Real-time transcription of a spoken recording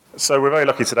So we're very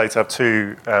lucky today to have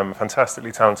two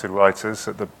fantastically talented writers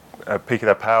at the peak of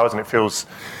their powers, and it feels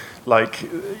like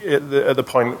at the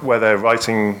point where they're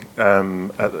writing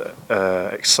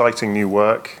exciting new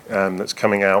work that's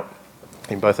coming out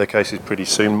in both their cases pretty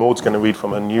soon. Maud's going to read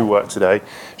from her new work today.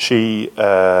 She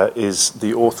is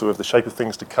the author of The Shape of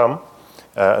Things to Come,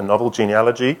 a novel,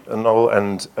 Genealogy, a novel,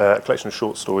 and a collection of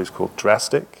short stories called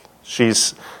Drastic. She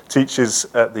teaches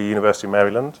at the University of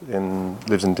Maryland,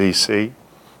 lives in DC,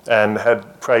 and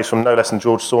had praise from no less than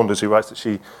George Saunders, who writes that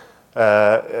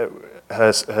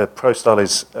her prose style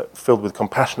is filled with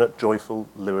compassionate, joyful,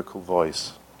 lyrical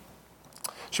voice.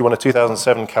 She won a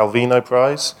 2007 Calvino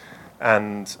Prize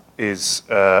and is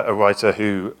a writer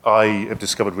who I have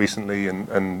discovered recently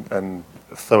and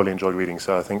thoroughly enjoyed reading,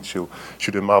 so I think she'll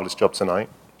do a marvellous job tonight.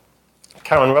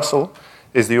 Karen Russell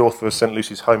is the author of St.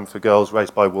 Lucy's Home for Girls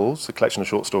Raised by Wolves, a collection of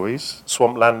short stories,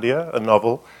 Swamplandia, a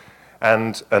novel,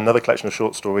 and another collection of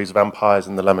short stories, Vampires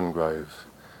in the Lemon Grove.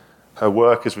 Her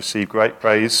work has received great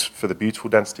praise for the beautiful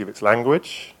density of its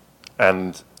language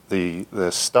and the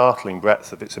startling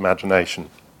breadth of its imagination.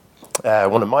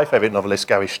 One of my favourite novelists,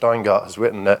 Gary Steingart, has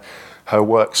written that her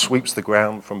work sweeps the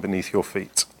ground from beneath your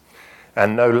feet.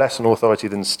 And no less an authority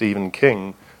than Stephen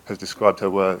King has described her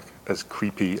work as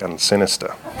creepy and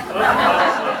sinister.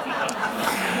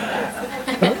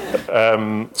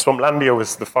 Swamplandia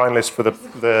was the finalist for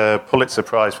the Pulitzer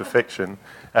Prize for Fiction,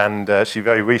 and she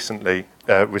very recently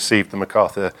received the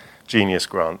MacArthur Genius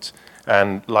Grant.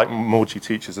 And like Maud, she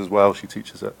teaches as well. She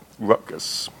teaches at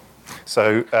Rutgers.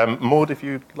 So, Maud, if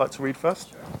you'd like to read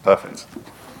first? Perfect.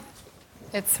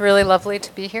 It's really lovely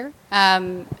to be here,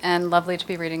 and lovely to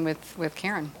be reading with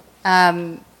Karen.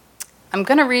 I'm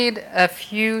going to read a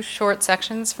few short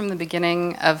sections from the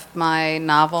beginning of my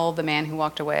novel, The Man Who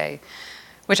Walked Away,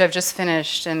 which I've just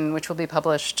finished and which will be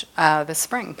published this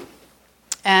spring.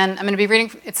 And I'm going to be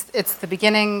reading, it's the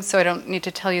beginning, so I don't need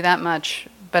to tell you that much,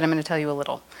 but I'm going to tell you a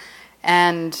little.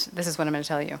 And this is what I'm going to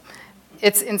tell you.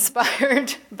 It's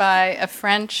inspired by a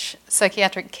French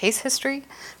psychiatric case history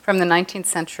from the 19th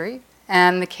century.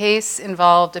 And the case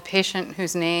involved a patient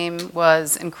whose name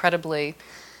was incredibly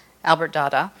Albert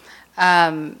Dada.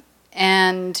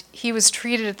 And he was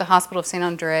treated at the Hospital of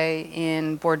Saint-André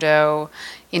in Bordeaux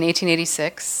in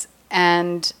 1886.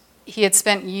 And he had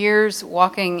spent years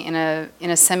walking in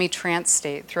a semi-trance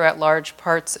state throughout large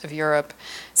parts of Europe,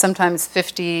 sometimes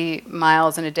 50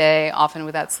 miles in a day, often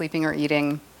without sleeping or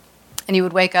eating. And he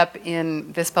would wake up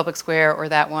in this public square or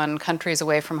that one, countries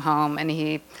away from home, and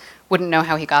he wouldn't know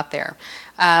how he got there.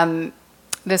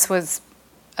 This was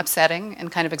upsetting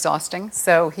and kind of exhausting.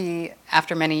 So he,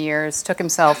 after many years, took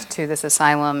himself to this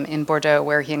asylum in Bordeaux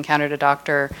where he encountered a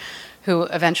doctor who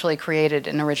eventually created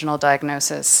an original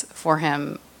diagnosis for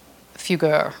him,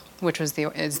 fugueur, which was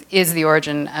is the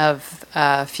origin of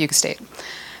fugue state.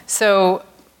 So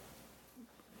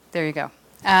there you go.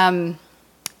 The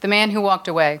Man Who Walked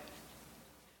Away.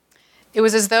 It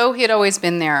was as though he had always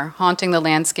been there, haunting the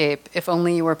landscape, if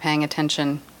only you were paying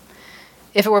attention.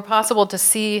 If it were possible to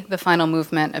see the final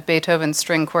movement of Beethoven's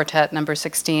String Quartet No.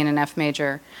 16 in F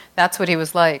major, that's what he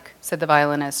was like, said the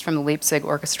violinist from the Leipzig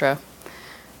Orchestra.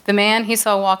 The man he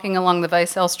saw walking along the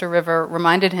Weiss Elster River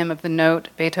reminded him of the note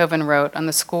Beethoven wrote on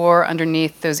the score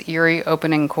underneath those eerie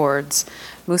opening chords,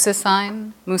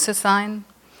 Musesein, Musesein,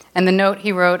 and the note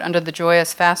he wrote under the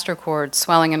joyous faster chords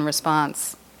swelling in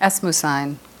response, Es muss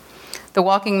sein. The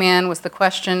walking man was the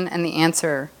question and the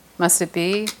answer. Must it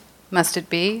be? Must it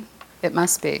be? It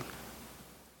must be.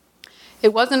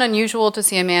 It wasn't unusual to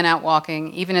see a man out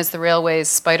walking, even as the railways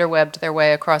spiderwebbed their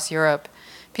way across Europe.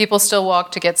 People still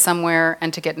walked to get somewhere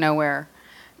and to get nowhere.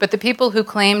 But the people who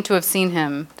claimed to have seen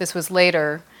him, this was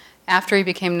later, after he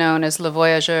became known as Le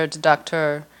Voyageur du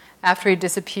Docteur, after he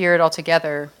disappeared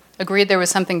altogether, agreed there was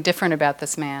something different about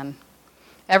this man.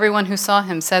 Everyone who saw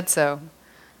him said so.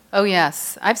 Oh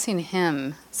yes, I've seen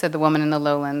him, said the woman in the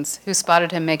lowlands, who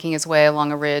spotted him making his way along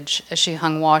a ridge as she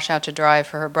hung wash out to dry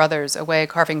for her brothers away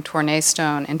carving tournay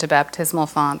stone into baptismal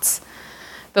fonts.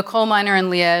 The coal miner in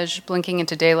Liège, blinking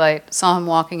into daylight, saw him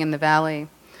walking in the valley.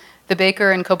 The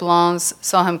baker in Coblence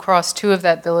saw him cross two of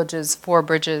that village's 4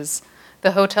 bridges.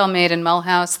 The hotel maid in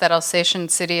Mulhouse, that Alsatian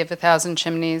city of 1,000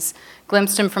 chimneys,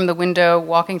 glimpsed him from the window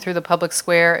walking through the public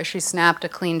square as she snapped a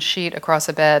clean sheet across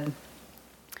a bed.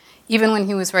 Even when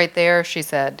he was right there, she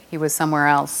said, he was somewhere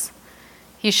else.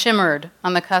 He shimmered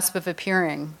on the cusp of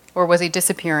appearing, or was he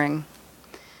disappearing?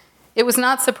 It was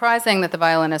not surprising that the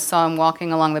violinist saw him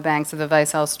walking along the banks of the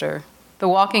Weiss Elster. The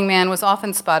walking man was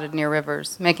often spotted near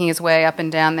rivers, making his way up and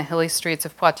down the hilly streets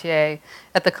of Poitiers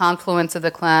at the confluence of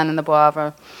the Clane and the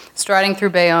Boivre, striding through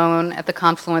Bayonne at the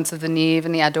confluence of the Nive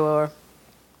and the Adour,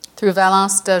 through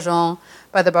Valence d'Argent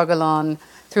by the Bargelon,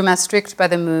 through Maastricht by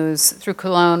the Meuse, through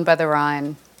Cologne by the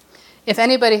Rhine. If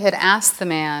anybody had asked the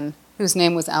man, whose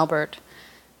name was Albert,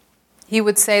 he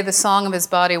would say the song of his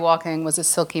body walking was a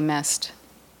silky mist.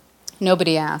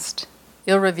 Nobody asked.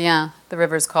 Il revient, the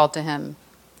rivers called to him.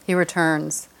 He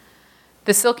returns.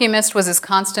 The silky mist was his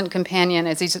constant companion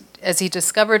as he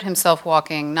discovered himself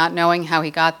walking, not knowing how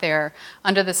he got there,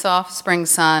 under the soft spring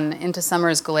sun, into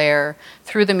summer's glare,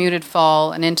 through the muted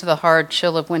fall, and into the hard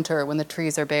chill of winter when the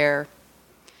trees are bare.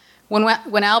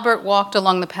 When Albert walked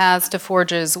along the paths to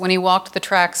forges, when he walked the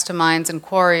tracks to mines and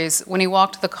quarries, when he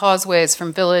walked the causeways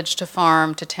from village to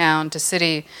farm to town to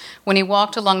city, when he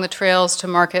walked along the trails to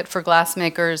market for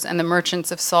glassmakers and the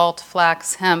merchants of salt,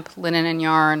 flax, hemp, linen, and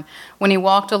yarn, when he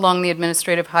walked along the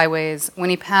administrative highways, when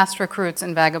he passed recruits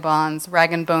and vagabonds,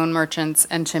 rag and bone merchants,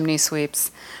 and chimney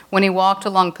sweeps, when he walked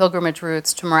along pilgrimage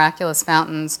routes to miraculous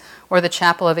fountains or the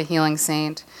chapel of a healing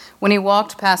saint, when he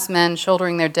walked past men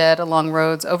shouldering their dead along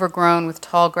roads overgrown with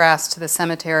tall grass to the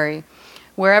cemetery,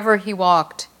 wherever he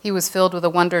walked, he was filled with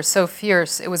a wonder so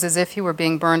fierce it was as if he were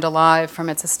being burned alive from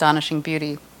its astonishing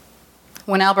beauty.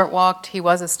 When Albert walked, he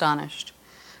was astonished.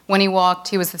 When he walked,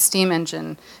 he was the steam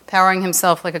engine, powering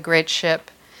himself like a great ship.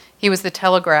 He was the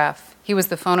telegraph. He was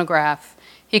the phonograph.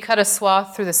 He cut a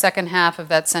swath through the second half of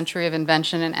that century of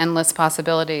invention and endless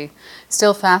possibility.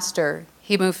 Still faster,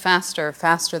 he moved faster,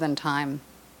 faster than time.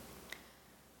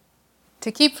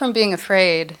 To keep from being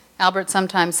afraid, Albert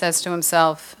sometimes says to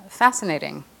himself,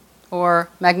 fascinating, or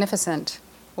magnificent,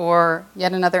 or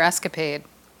yet another escapade.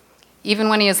 Even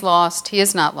when he is lost, he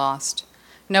is not lost.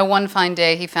 No one fine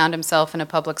day he found himself in a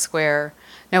public square.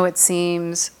 No, it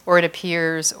seems, or it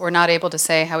appears, or not able to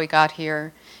say how he got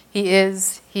here. He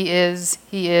is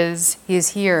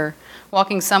here,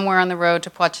 walking somewhere on the road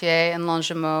to Poitiers and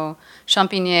Longjumeau,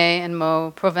 Champigny and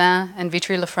Meaux, Provins and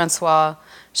Vitry-le-François,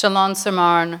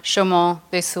 Chalon-sur-Marne, Chaumont,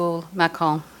 Vesoul,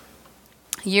 Mâcon.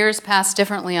 Years pass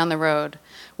differently on the road.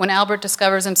 When Albert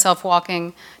discovers himself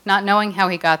walking, not knowing how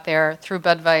he got there, through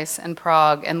Budweis and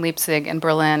Prague and Leipzig and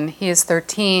Berlin, he is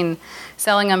 13,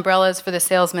 selling umbrellas for the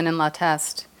salesman in La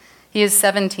Teste. He is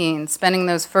 17, spending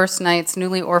those first nights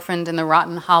newly orphaned in the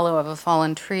rotten hollow of a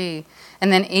fallen tree,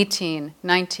 and then 18,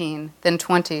 19, then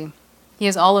 20. He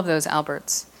is all of those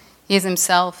Alberts. He is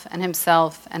himself and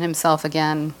himself and himself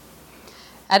again.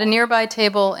 At a nearby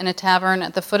table in a tavern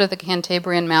at the foot of the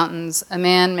Cantabrian Mountains, a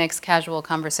man makes casual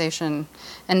conversation,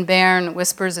 and Bern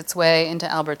whispers its way into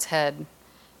Albert's head.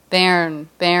 Bern,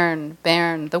 Bern,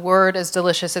 Bern, the word as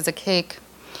delicious as a cake.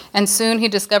 And soon he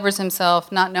discovers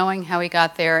himself not knowing how he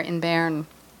got there in Bern.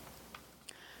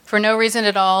 For no reason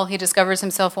at all, he discovers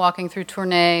himself walking through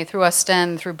Tournai, through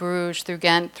Ostend, through Bruges, through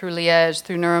Ghent, through Liège,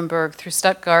 through Nuremberg, through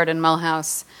Stuttgart and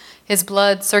Mulhouse. His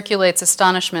blood circulates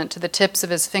astonishment to the tips of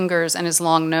his fingers and his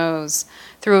long nose,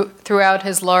 throughout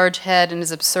his large head and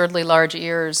his absurdly large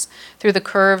ears, through the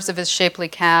curves of his shapely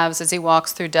calves as he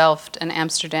walks through Delft and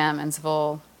Amsterdam and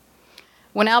Zwolle.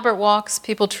 When Albert walks,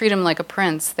 people treat him like a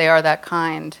prince. They are that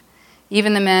kind.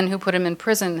 Even the men who put him in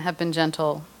prison have been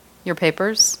gentle. Your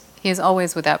papers? He is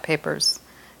always without papers.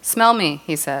 Smell me,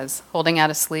 he says, holding out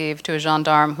a sleeve to a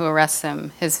gendarme who arrests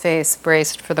him, his face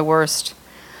braced for the worst.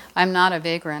 I'm not a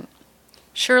vagrant.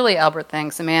 Surely, Albert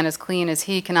thinks, a man as clean as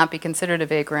he cannot be considered a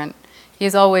vagrant. He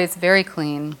is always very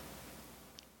clean.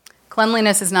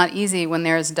 Cleanliness is not easy when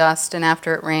there is dust and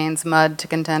after it rains, mud to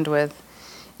contend with.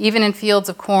 Even in fields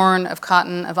of corn, of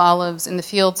cotton, of olives, in the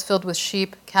fields filled with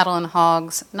sheep, cattle, and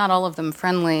hogs, not all of them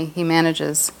friendly, he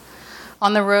manages.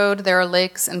 On the road there are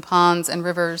lakes and ponds and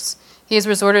rivers. He has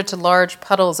resorted to large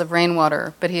puddles of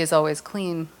rainwater, but he is always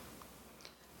clean.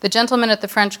 The gentleman at the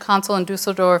French consul in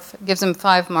Dusseldorf gives him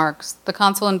 5 marks. The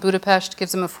consul in Budapest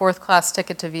gives him a 4th-class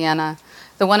ticket to Vienna.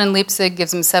 The one in Leipzig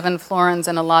gives him 7 florins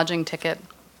and a lodging ticket.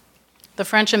 The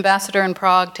French ambassador in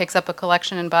Prague takes up a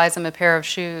collection and buys him a pair of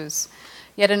shoes.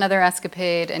 Yet another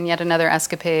escapade, and yet another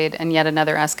escapade, and yet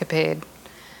another escapade.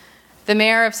 The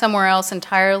mayor of somewhere else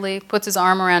entirely puts his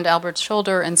arm around Albert's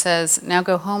shoulder and says, now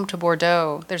go home to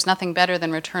Bordeaux. There's nothing better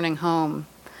than returning home.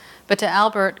 But to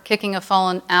Albert, kicking a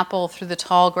fallen apple through the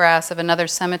tall grass of another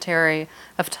cemetery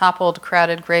of toppled,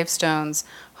 crowded gravestones,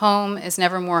 home is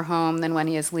never more home than when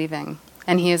he is leaving.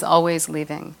 And he is always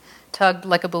leaving, tugged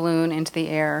like a balloon into the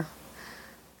air.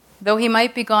 Though he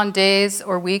might be gone days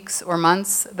or weeks or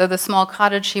months, though the small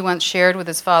cottage he once shared with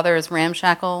his father is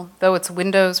ramshackle, though its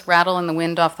windows rattle in the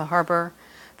wind off the harbor,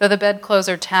 though the bedclothes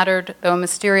are tattered, though a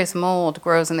mysterious mold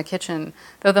grows in the kitchen,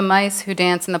 though the mice who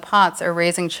dance in the pots are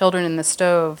raising children in the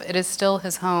stove, it is still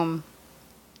his home.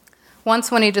 Once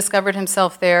when he discovered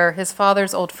himself there, his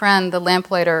father's old friend, the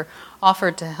lamplighter,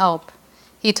 offered to help.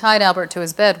 He tied Albert to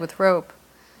his bed with rope.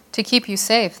 To keep you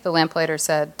safe, the lamplighter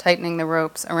said, tightening the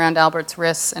ropes around Albert's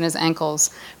wrists and his ankles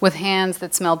with hands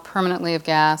that smelled permanently of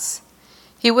gas.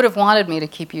 He would have wanted me to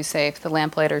keep you safe, the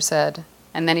lamplighter said,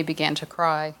 and then he began to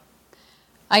cry.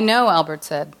 I know, Albert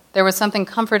said. There was something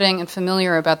comforting and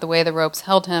familiar about the way the ropes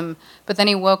held him, but then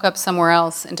he woke up somewhere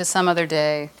else into some other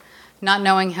day, not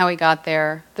knowing how he got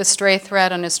there, the stray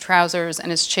thread on his trousers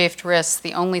and his chafed wrists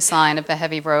the only sign of the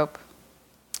heavy rope.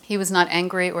 He was not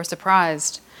angry or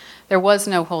surprised. There was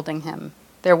no holding him.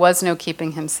 There was no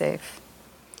keeping him safe.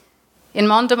 In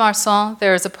Mont-de-Marsan,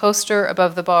 there is a poster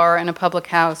above the bar in a public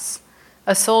house,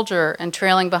 a soldier, and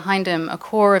trailing behind him a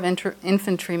corps of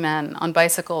infantrymen on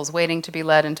bicycles waiting to be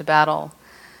led into battle.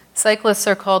 Cyclists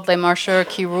are called les marcheurs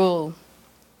qui roulent.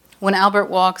 When Albert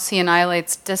walks, he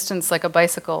annihilates distance like a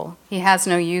bicycle. He has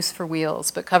no use for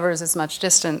wheels, but covers as much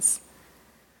distance.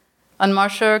 Un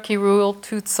marcheur qui roule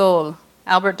tout seul.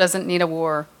 Albert doesn't need a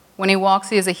war. When he walks,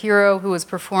 he is a hero who has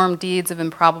performed deeds of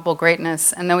improbable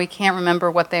greatness, and though he can't remember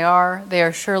what they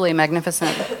are surely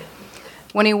magnificent.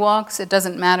 When he walks, it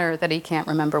doesn't matter that he can't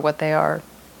remember what they are.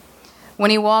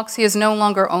 When he walks, he is no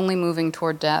longer only moving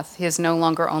toward death. He is no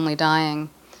longer only dying.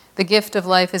 The gift of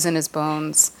life is in his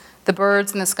bones. The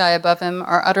birds in the sky above him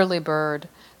are utterly bird.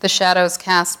 The shadows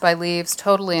cast by leaves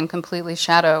totally and completely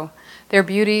shadow. Their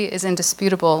beauty is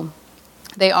indisputable.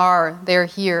 They are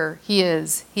here. He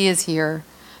is here.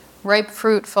 Ripe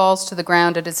fruit falls to the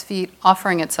ground at his feet,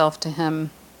 offering itself to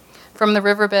him. From the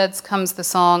riverbeds comes the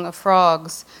song of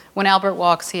frogs. When Albert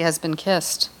walks, he has been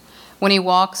kissed. When he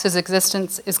walks, his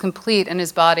existence is complete and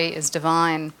his body is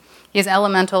divine. He is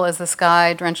elemental as the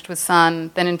sky, drenched with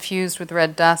sun, then infused with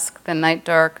red dusk, then night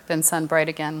dark, then sun bright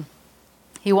again.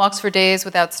 He walks for days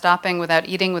without stopping, without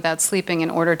eating, without sleeping, in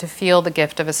order to feel the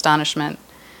gift of astonishment.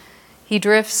 He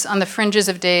drifts on the fringes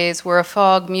of days where a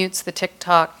fog mutes the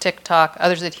tick-tock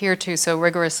others adhere to so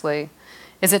rigorously.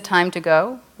 Is it time to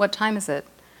go? What time is it?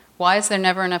 Why is there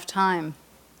never enough time?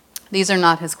 These are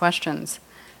not his questions.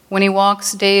 When he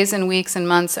walks, days and weeks and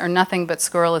months are nothing but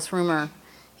scurrilous rumor.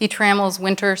 He trammels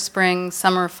winter, spring,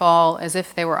 summer, fall, as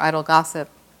if they were idle gossip.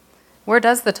 Where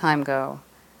does the time go?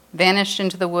 Vanished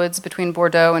into the woods between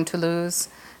Bordeaux and Toulouse,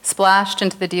 splashed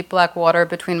into the deep black water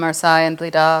between Marseille and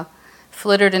Blida,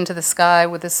 flittered into the sky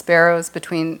with the sparrows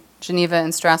between Geneva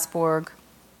and Strasbourg.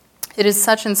 It is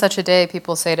such and such a day,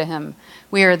 people say to him.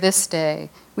 We are this day.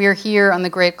 We are here on the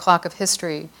great clock of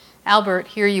history. Albert,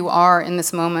 here you are in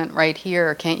this moment, right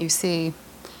here, can't you see?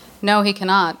 No, he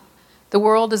cannot. The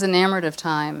world is enamored of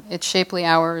time, its shapely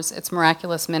hours, its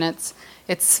miraculous minutes,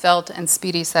 its svelte and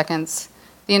speedy seconds.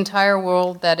 The entire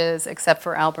world, that is, except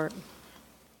for Albert.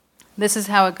 This is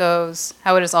how it goes,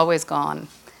 how it has always gone.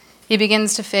 He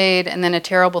begins to fade, and then a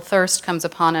terrible thirst comes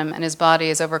upon him, and his body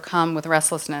is overcome with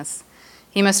restlessness.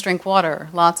 He must drink water,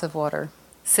 lots of water.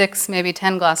 6, maybe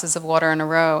 10 glasses of water in a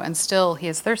row, and still he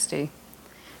is thirsty.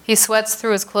 He sweats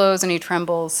through his clothes, and he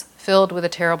trembles, filled with a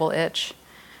terrible itch.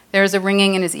 There is a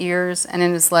ringing in his ears and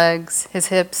in his legs, his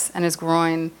hips and his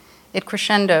groin. It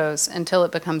crescendos until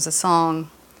it becomes a song.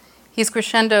 He's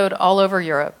crescendoed all over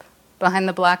Europe, behind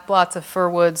the black blots of fir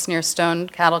woods near stone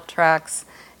cattle tracks,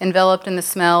 enveloped in the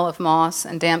smell of moss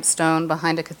and damp stone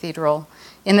behind a cathedral,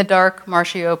 in the dark,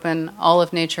 marshy open, all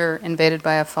of nature invaded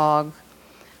by a fog.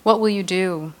 What will you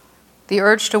do? The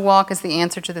urge to walk is the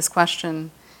answer to this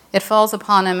question. It falls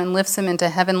upon him and lifts him into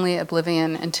heavenly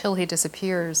oblivion until he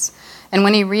disappears. And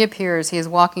when he reappears, he is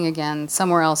walking again,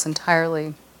 somewhere else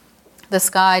entirely. The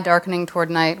sky darkening toward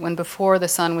night when before the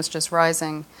sun was just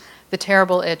rising. The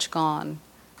terrible itch gone.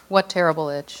 What terrible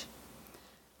itch?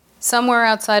 Somewhere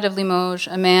outside of Limoges,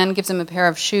 a man gives him a pair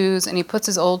of shoes, and he puts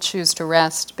his old shoes to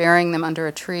rest, burying them under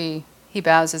a tree. He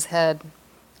bows his head.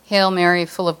 Hail Mary,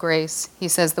 full of grace, he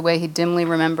says the way he dimly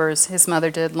remembers his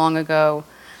mother did long ago,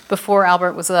 before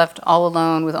Albert was left all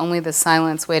alone with only the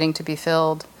silence waiting to be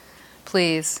filled.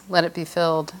 Please, let it be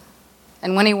filled.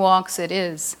 And when he walks, it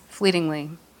is,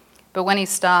 fleetingly. But when he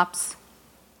stops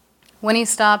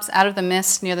out of the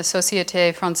mist near the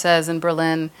Société Française in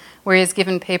Berlin, where he is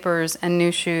given papers and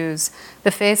new shoes,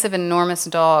 the face of an enormous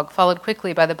dog, followed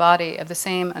quickly by the body of the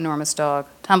same enormous dog,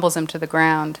 tumbles him to the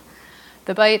ground.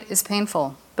 The bite is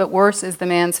painful, but worse is the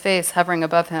man's face hovering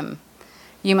above him.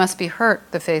 You must be hurt,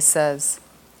 the face says.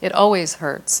 It always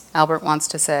hurts, Albert wants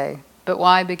to say, but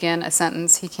why begin a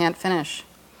sentence he can't finish?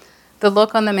 The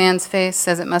look on the man's face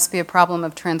says it must be a problem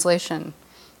of translation.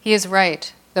 He is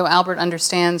right, though Albert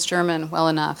understands German well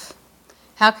enough.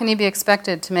 How can he be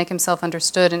expected to make himself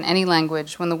understood in any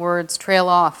language when the words trail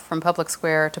off from public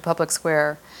square to public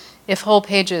square, if whole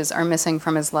pages are missing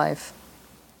from his life?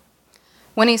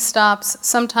 When he stops,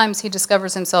 sometimes he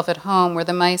discovers himself at home where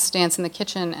the mice dance in the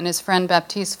kitchen and his friend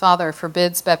Baptiste's father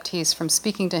forbids Baptiste from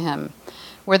speaking to him,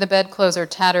 where the bedclothes are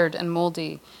tattered and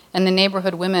moldy, and the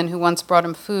neighborhood women who once brought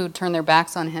him food turn their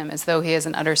backs on him as though he is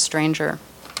an utter stranger.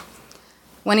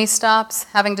 When he stops,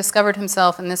 having discovered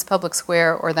himself in this public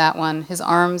square or that one, his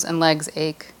arms and legs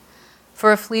ache.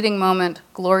 For a fleeting moment,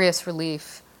 glorious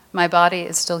relief, my body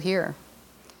is still here.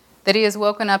 That he has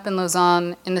woken up in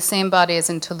Lausanne in the same body as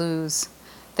in Toulouse,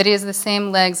 that he has the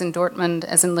same legs in Dortmund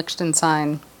as in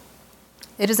Liechtenstein.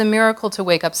 It is a miracle to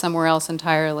wake up somewhere else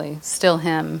entirely, still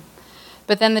him.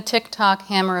 But then the tick-tock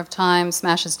hammer of time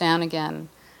smashes down again.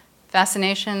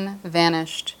 Fascination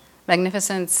vanished.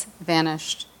 Magnificence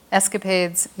vanished.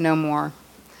 Escapades no more.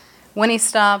 When he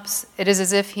stops, it is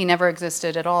as if he never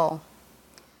existed at all.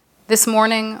 This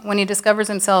morning, when he discovers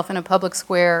himself in a public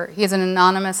square, he is an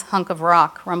anonymous hunk of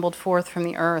rock rumbled forth from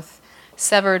the earth,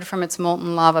 severed from its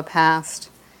molten lava past.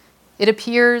 It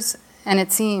appears, and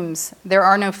it seems, there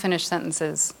are no finished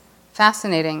sentences.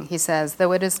 Fascinating, he says,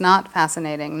 though it is not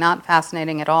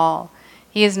fascinating at all.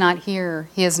 He is not here,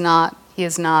 he is not, he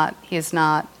is not, he is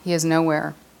not, he is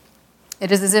nowhere.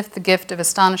 It is as if the gift of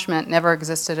astonishment never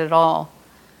existed at all.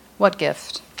 What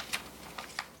gift?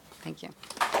 Thank you.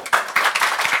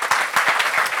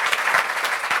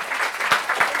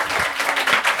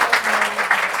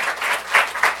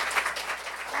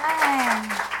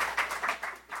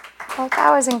 Well,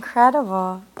 that was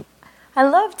incredible. I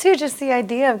love, too, just the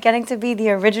idea of getting to be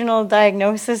the original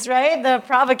diagnosis, right? The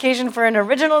provocation for an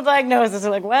original diagnosis.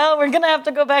 We're like, well, we're going to have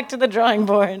to go back to the drawing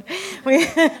board.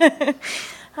 That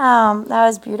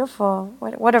was beautiful.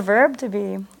 What a verb to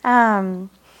be. And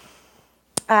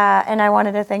I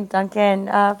wanted to thank Duncan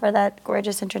for that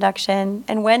gorgeous introduction.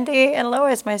 And Wendy and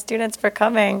Lois, my students, for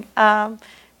coming.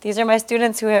 These are my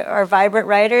students who are vibrant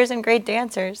writers and great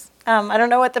dancers. I don't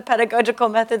know what the pedagogical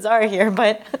methods are here,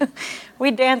 but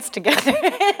we dance together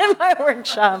in my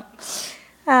workshop.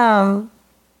 Yeah,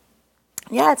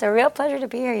 it's a real pleasure to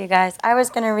be here, you guys. I was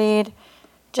going to read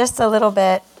just a little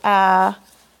bit, not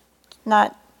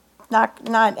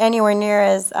anywhere near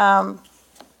as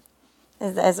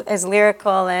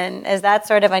lyrical and as that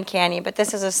sort of uncanny, but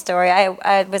this is a story.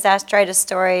 I was asked to write a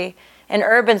story, an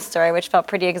urban story, which felt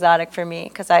pretty exotic for me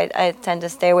because I tend to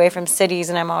stay away from cities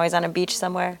and I'm always on a beach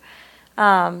somewhere,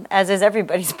 as is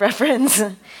everybody's preference.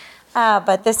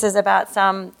 But this is about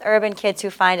some urban kids who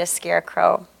find a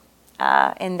scarecrow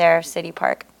in their city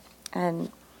park.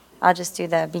 And I'll just do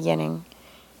the beginning.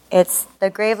 It's The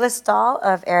Graveless Doll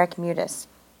of Eric Mutis.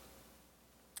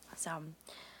 So,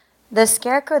 the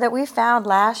scarecrow that we found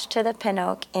lashed to the pin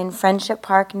oak in Friendship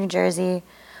Park, New Jersey,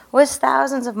 was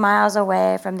thousands of miles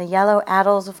away from the yellow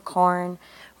addles of corn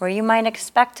where you might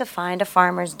expect to find a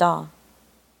farmer's doll.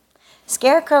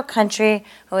 Scarecrow country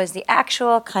was the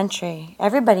actual country.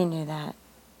 Everybody knew that.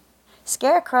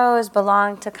 Scarecrows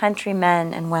belonged to country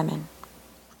men and women.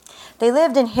 They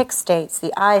lived in hick states,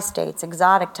 the I states,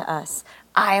 exotic to us,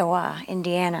 Iowa,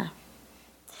 Indiana.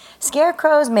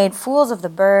 Scarecrows made fools of the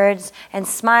birds and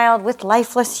smiled with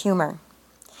lifeless humor.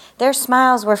 Their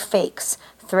smiles were fakes,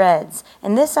 threads,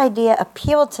 and this idea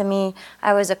appealed to me.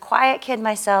 I was a quiet kid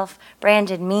myself,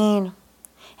 branded mean,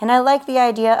 and I liked the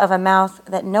idea of a mouth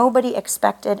that nobody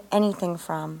expected anything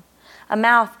from, a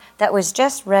mouth that was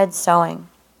just red sewing.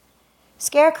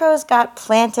 Scarecrows got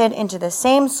planted into the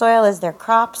same soil as their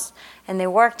crops, and they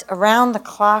worked around the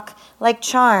clock like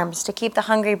charms to keep the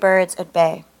hungry birds at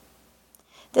bay.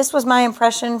 This was my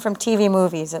impression from TV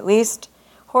movies, at least.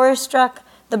 Horror-struck,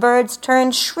 the birds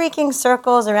turned shrieking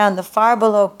circles around the far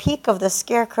below peak of the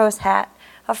scarecrow's hat,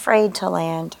 afraid to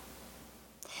land.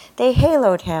 They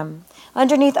haloed him.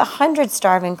 Underneath 100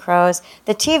 starving crows,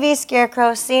 the TV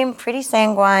scarecrow seemed pretty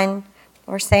sanguine,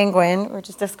 or sanguine. We're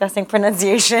just discussing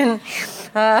pronunciation.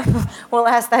 We'll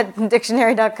ask that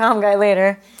dictionary.com guy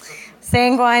later.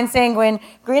 Sanguine,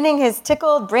 grinning his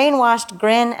tickled, brainwashed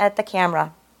grin at the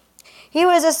camera. He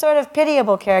was a sort of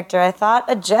pitiable character, I thought,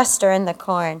 a jester in the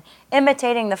corn,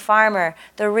 imitating the farmer,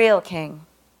 the real king.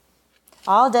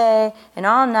 All day and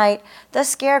all night, the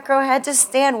scarecrow had to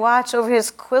stand watch over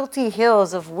his quilty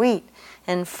hills of wheat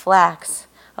and flax,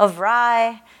 of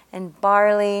rye and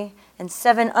barley and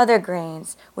 7 other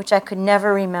grains, which I could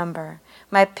never remember.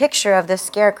 My picture of the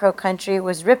scarecrow country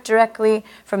was ripped directly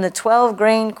from the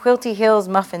 12-grain Quilty Hills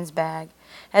muffins bag.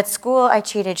 At school, I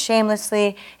cheated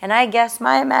shamelessly, and I guess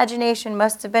my imagination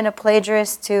must have been a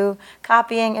plagiarist too,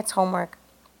 copying its homework.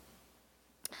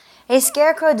 A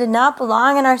scarecrow did not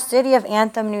belong in our city of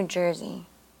Anthem, New Jersey.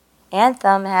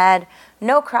 Anthem had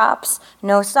no crops,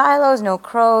 no silos, no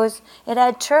crows. It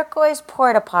had turquoise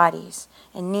porta potties.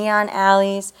 and neon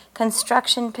alleys,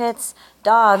 construction pits,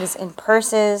 dogs in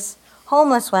purses,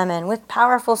 homeless women with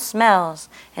powerful smells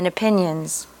and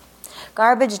opinions.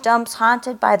 Garbage dumps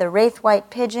haunted by the wraith-white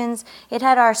pigeons. It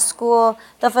had our school,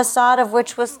 the facade of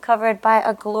which was covered by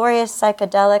a glorious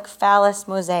psychedelic phallus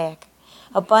mosaic,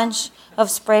 a bunch of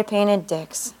spray-painted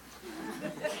dicks.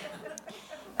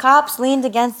 Cops leaned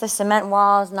against the cement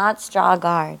walls, not straw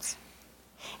guards.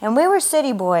 And we were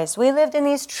city boys. We lived in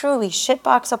these truly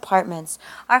shitbox apartments.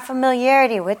 Our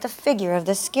familiarity with the figure of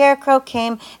the scarecrow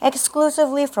came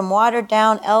exclusively from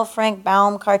watered-down L. Frank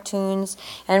Baum cartoons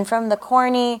and from the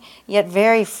corny, yet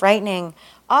very frightening,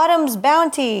 Autumn's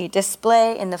Bounty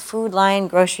display in the Food Lion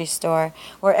grocery store,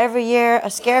 where every year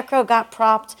a scarecrow got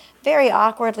propped very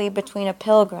awkwardly between a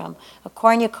pilgrim, a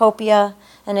cornucopia,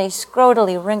 and a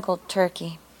scrotally wrinkled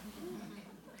turkey.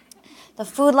 The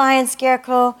Food Lion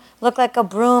scarecrow looked like a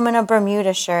broom in a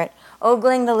Bermuda shirt,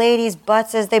 ogling the ladies'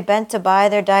 butts as they bent to buy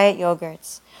their diet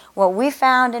yogurts. What we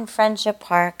found in Friendship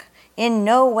Park in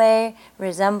no way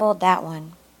resembled that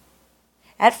one.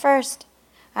 At first,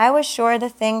 I was sure the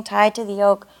thing tied to the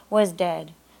yoke was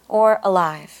dead, or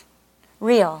alive.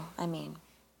 Real, I mean.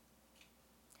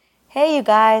 Hey, you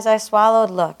guys, I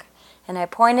swallowed, look, and I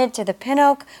pointed to the pin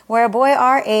oak where a boy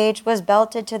our age was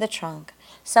belted to the trunk.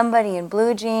 Somebody in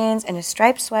blue jeans and a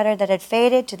striped sweater that had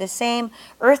faded to the same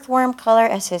earthworm color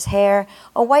as his hair,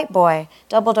 a white boy,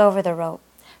 doubled over the rope.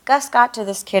 Gus got to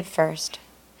this kid first.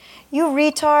 You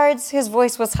retards, his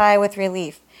voice was high with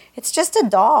relief. It's just a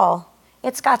doll.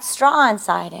 It's got straw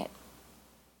inside it.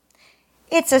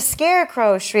 It's a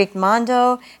scarecrow, shrieked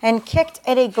Mondo, and kicked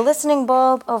at a glistening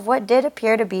bulb of what did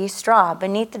appear to be straw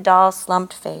beneath the doll's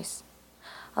slumped face.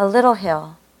 A little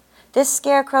hill. This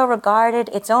scarecrow regarded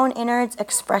its own innards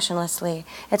expressionlessly,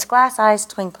 its glass eyes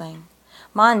twinkling.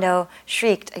 Mondo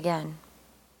shrieked again.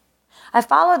 I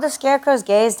followed the scarecrow's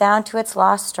gaze down to its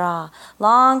lost straw.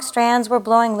 Long strands were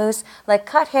blowing loose like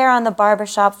cut hair on the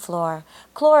barbershop floor,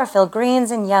 chlorophyll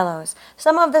greens and yellows.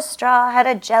 Some of the straw had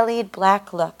a jellied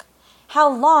black look. How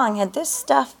long had this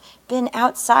stuff been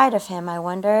outside of him, I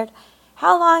wondered?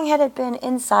 How long had it been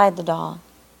inside the doll?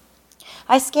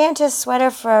 I scanned his sweater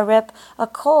for a rip, a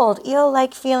cold,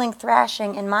 eel-like feeling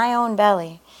thrashing in my own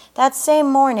belly. That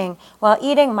same morning, while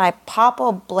eating my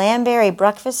popple blamberry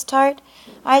breakfast tart,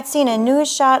 I had seen a news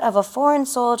shot of a foreign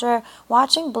soldier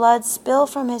watching blood spill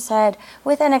from his head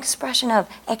with an expression of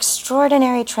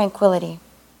extraordinary tranquility.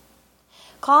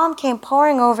 Calm came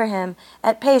pouring over him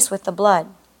at pace with the blood.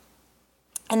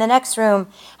 In the next room,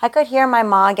 I could hear my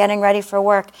ma getting ready for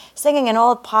work, singing an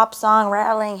old pop song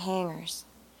rattling hangers.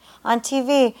 On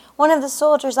TV, one of the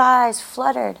soldiers' eyes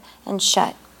fluttered and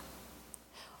shut.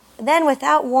 Then,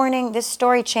 without warning, this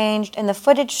story changed, and the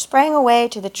footage sprang away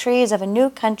to the trees of a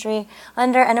new country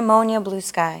under an ammonia blue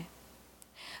sky.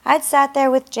 I'd sat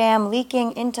there with jam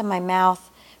leaking into my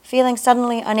mouth, feeling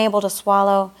suddenly unable to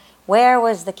swallow. Where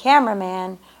was the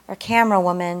cameraman or camera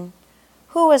woman?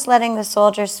 Who was letting the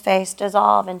soldier's face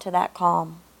dissolve into that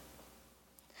calm?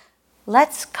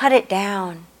 "Let's cut it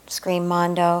down," screamed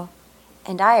Mondo.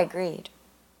 And I agreed.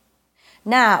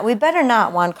 "Nah, we better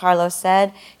not," Juan Carlos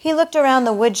said. He looked around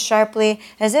the woods sharply,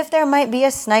 as if there might be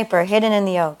a sniper hidden in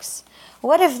the oaks.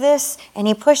 "What if this," and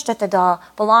he pushed at the doll,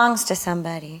 "belongs to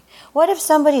somebody? What if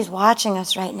somebody's watching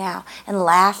us right now and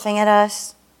laughing at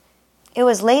us?" It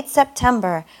was late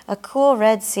September, a cool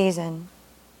red season.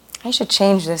 I should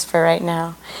change this for right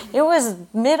now. It was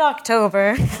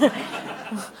mid-October,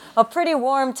 a pretty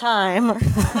warm time.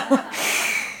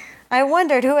 I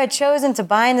wondered who had chosen to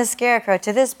bind the scarecrow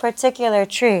to this particular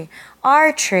tree.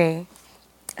 Our tree.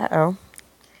 Uh-oh.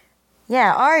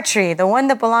 Yeah, our tree, the one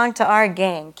that belonged to our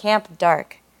gang, Camp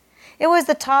Dark. It was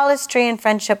the tallest tree in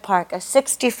Friendship Park, a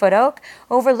 60-foot oak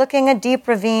overlooking a deep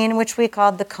ravine which we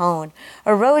called the Cone.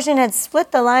 Erosion had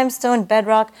split the limestone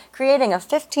bedrock, creating a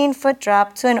 15-foot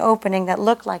drop to an opening that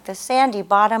looked like the sandy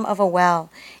bottom of a well.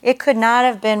 It could not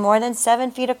have been more than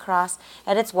 7 feet across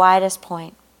at its widest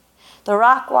point. The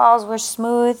rock walls were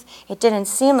smooth. It didn't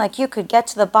seem like you could get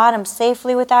to the bottom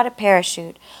safely without a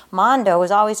parachute. Mondo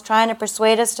was always trying to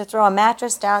persuade us to throw a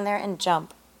mattress down there and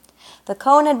jump. The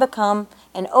cone had become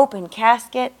an open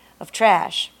casket of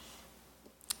trash.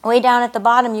 Way down at the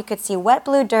bottom, you could see wet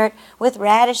blue dirt with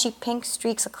radishy pink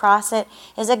streaks across it,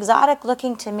 as exotic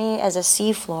looking to me as a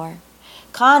seafloor.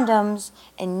 Condoms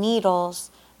and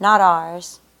needles, not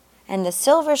ours. And the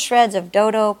silver shreds of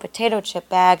dodo, potato chip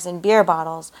bags, and beer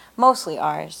bottles, mostly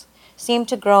ours, seemed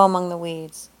to grow among the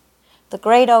weeds. The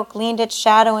great oak leaned its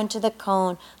shadow into the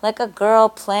cone like a girl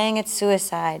playing at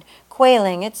suicide,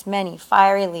 quailing its many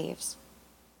fiery leaves.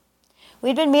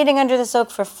 We'd been meeting under this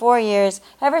oak for 4 years,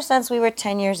 ever since we were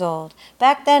 10 years old.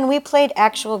 Back then, we played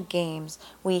actual games.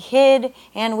 We hid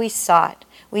and we sought.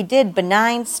 We did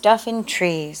benign stuff in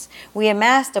trees. We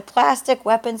amassed a plastic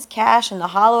weapons cache in the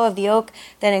hollow of the oak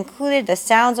that included the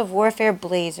Sounds of Warfare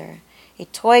Blazer, a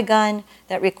toy gun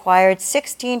that required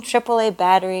 16 AAA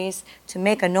batteries to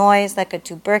make a noise like a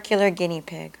tubercular guinea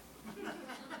pig.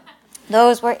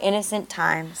 Those were innocent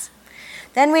times.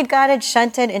 Then we'd gotten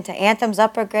shunted into Anthem's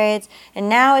upper grades, and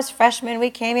now as freshmen we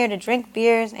came here to drink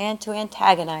beers and to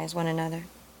antagonize one another.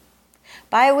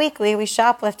 Bi-weekly, we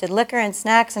shoplifted liquor and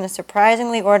snacks in a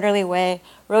surprisingly orderly way,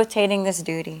 rotating this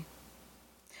duty.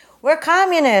 "We're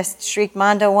communists!" shrieked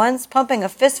Mondo once, pumping a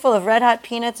fistful of red-hot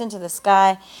peanuts into the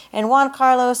sky, and Juan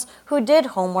Carlos, who did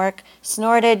homework,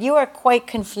 snorted, "You are quite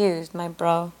confused, my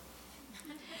bro."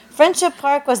 Friendship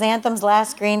Park was Anthem's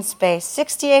last green space,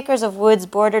 60 acres of woods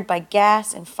bordered by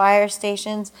gas and fire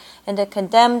stations and a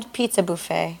condemned pizza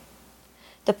buffet.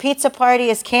 "The pizza party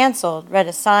is canceled," read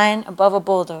a sign above a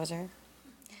bulldozer.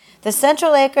 The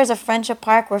central acres of Friendship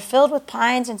Park were filled with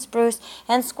pines and spruce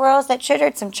and squirrels that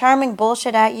chittered some charming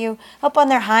bullshit at you up on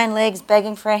their hind legs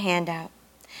begging for a handout.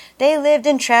 They lived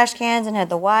in trash cans and had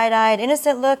the wide-eyed,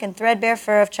 innocent look and threadbare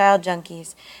fur of child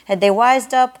junkies. Had they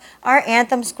wised up, our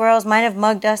Anthem squirrels might have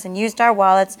mugged us and used our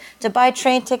wallets to buy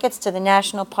train tickets to the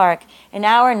National Park, an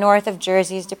hour north of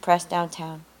Jersey's depressed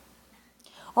downtown.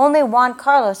 Only Juan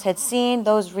Carlos had seen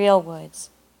those real woods.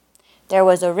 There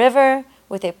was a river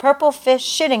with a purple fish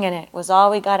shitting in it, was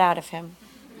all we got out of him.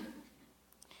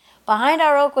 Behind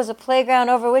our oak was a playground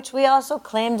over which we also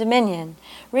claimed dominion.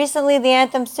 Recently, the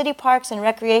Anthem City Parks and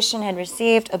Recreation had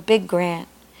received a big grant,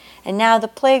 and now the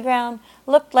playground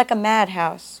looked like a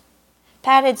madhouse.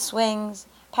 Padded swings,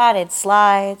 padded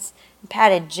slides,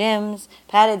 padded gyms,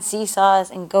 padded seesaws,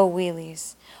 and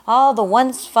go-wheelies. All the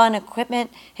once fun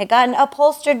equipment had gotten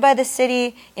upholstered by the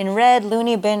city in red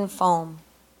loony bin foam.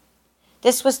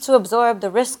 "This was to absorb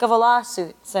the risk of a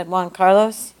lawsuit," said Juan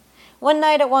Carlos. One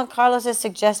night at Juan Carlos's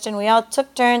suggestion, we all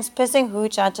took turns pissing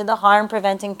hooch onto the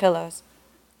harm-preventing pillows.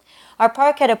 Our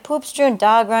park had a poop-strewn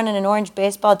dog run and an orange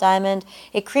baseball diamond,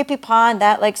 a creepy pond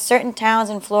that, like certain towns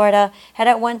in Florida, had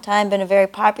at one time been a very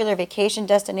popular vacation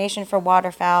destination for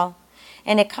waterfowl,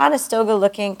 and a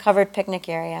Conestoga-looking covered picnic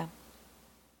area.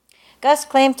 Gus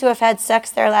claimed to have had sex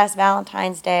there last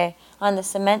Valentine's Day on the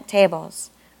cement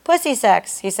tables. "Pussy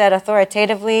sex," he said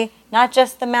authoritatively, "not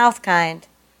just the mouth kind."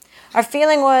 Our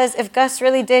feeling was, if Gus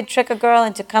really did trick a girl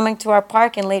into coming to our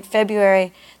park in late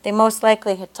February, they most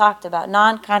likely had talked about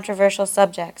non-controversial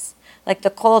subjects, like the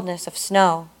coldness of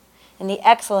snow and the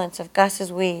excellence of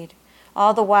Gus's weed,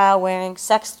 all the while wearing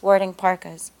sex-thwarting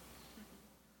parkas.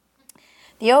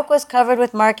 The oak was covered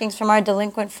with markings from our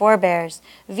delinquent forebears.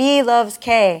 V loves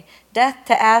K, death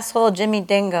to asshole Jimmy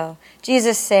Dingo,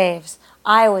 Jesus saves,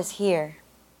 I was here.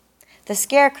 The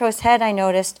scarecrow's head, I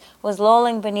noticed, was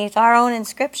lolling beneath our own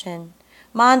inscription.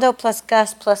 Mondo plus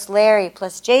Gus plus Larry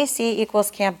plus JC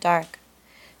equals Camp Dark.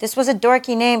 This was a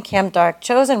dorky name, Camp Dark,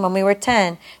 chosen when we were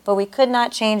 10, but we could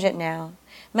not change it now.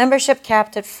 Membership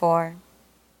capped at 4.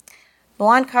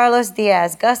 Juan Carlos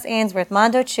Diaz, Gus Ainsworth,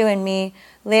 Mondo Chu, and me,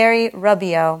 Larry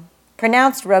Rubio.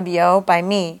 Pronounced Rubio by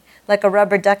me, like a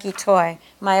rubber ducky toy,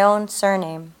 my own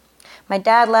surname. My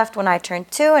dad left when I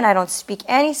turned 2, and I don't speak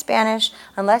any Spanish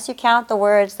unless you count the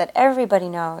words that everybody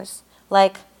knows,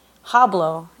 like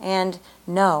hablo and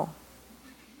no.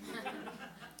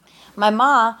 My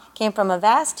ma came from a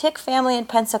vast hick family in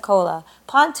Pensacola,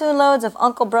 pontoon loads of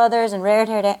uncle brothers and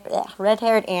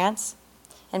red-haired aunts,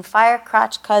 and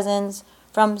fire-crotch cousins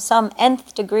from some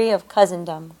nth degree of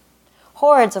cousindom.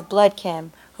 Hordes of blood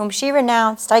kin, whom she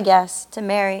renounced, I guess, to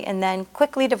marry and then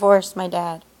quickly divorced my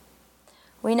dad.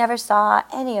 We never saw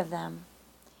any of them.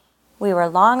 We were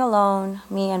long alone,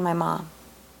 me and my mom.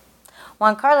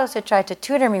 Juan Carlos had tried to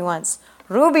tutor me once.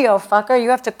 Rubio, fucker, you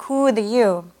have to coo the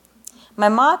U. My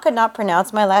ma could not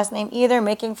pronounce my last name either,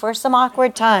 making for some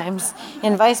awkward times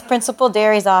in Vice Principal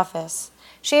Derry's office.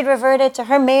 She had reverted to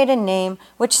her maiden name,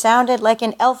 which sounded like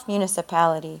an elf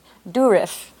municipality,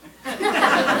 Durif.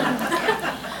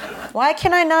 Why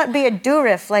can I not be a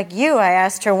Durif like you, I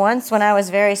asked her once when I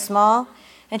was very small,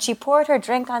 and she poured her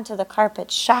drink onto the carpet,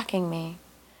 shocking me.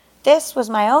 This was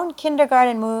my own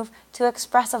kindergarten move to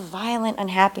express a violent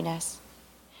unhappiness.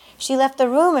 She left the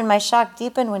room and my shock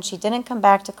deepened when she didn't come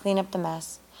back to clean up the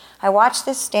mess. I watched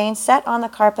this stain set on the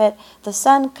carpet, the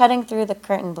sun cutting through the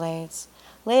curtain blades.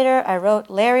 Later, I wrote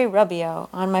Larry Rubio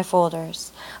on my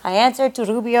folders. I answered to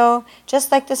Rubio, just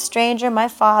like the stranger my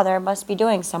father must be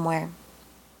doing somewhere.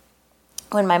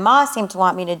 When my ma seemed to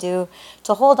want me to do,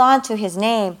 to hold on to his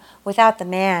name without the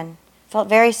man, felt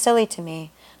very silly to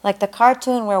me. like the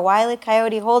cartoon where Wile E.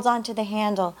 Coyote holds onto the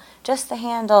handle, just the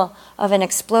handle of an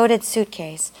exploded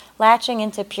suitcase, latching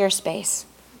into pure space.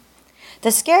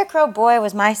 The Scarecrow boy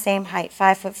was my same height,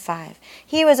 5'5".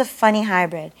 He was a funny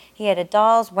hybrid. He had a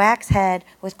doll's wax head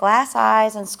with glass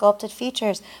eyes and sculpted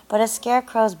features, but a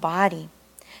scarecrow's body.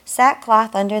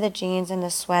 Sackcloth under the jeans and the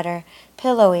sweater,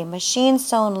 pillowy,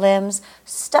 machine-sewn limbs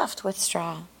stuffed with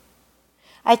straw.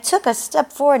 I took a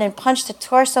step forward and punched the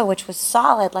torso, which was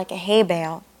solid like a hay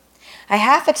bale. I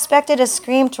half expected a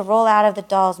scream to roll out of the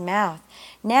doll's mouth.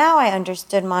 Now I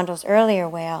understood Mondo's earlier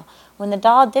wail. When the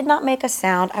doll did not make a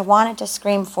sound, I wanted to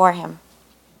scream for him.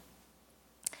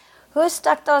 Who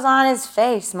stuck those on his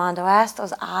face? Mondo asked.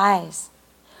 Those eyes.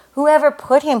 Whoever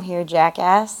put him here,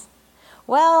 jackass?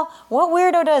 Well, what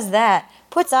weirdo does that?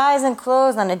 Puts eyes and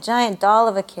clothes on a giant doll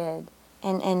of a kid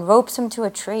and ropes him to a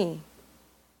tree.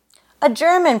 A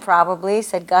German, probably,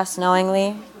 said Gus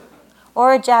knowingly.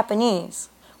 Or a Japanese.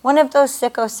 One of those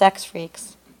sicko sex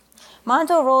freaks.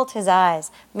 Mondo rolled his eyes.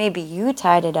 Maybe you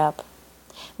tied it up.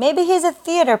 Maybe he's a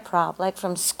theater prop, like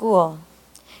from school.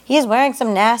 He's wearing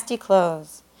some nasty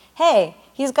clothes. Hey,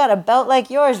 he's got a belt like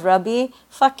yours, Rubby.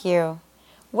 Fuck you.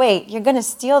 Wait, you're gonna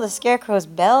steal the Scarecrow's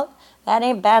belt? That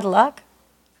ain't bad luck?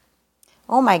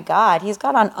 Oh my God, he's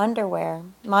got on underwear.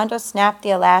 Mondo snapped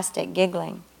the elastic,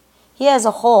 giggling. He has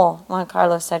a hole, Juan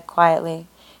Carlos said quietly.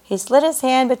 He slid his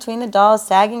hand between the doll's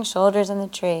sagging shoulders and the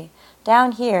tree,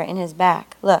 down here in his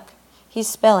back. Look, he's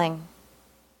spilling.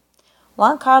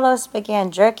 Juan Carlos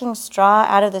began jerking straw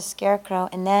out of the Scarecrow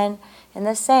and then, in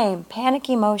the same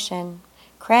panicky motion,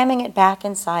 cramming it back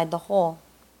inside the hole.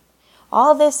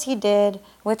 All this he did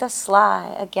with a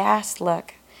sly, aghast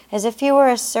look, as if he were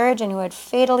a surgeon who had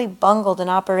fatally bungled an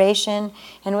operation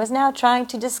and was now trying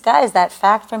to disguise that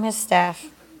fact from his staff.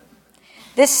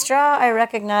 This straw, I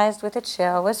recognized with a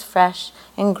chill, was fresh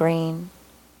and green.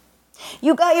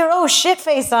 You got your oh shit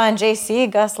face on, JC,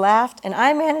 Gus laughed, and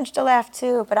I managed to laugh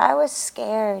too, but I was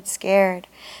scared.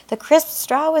 The crisp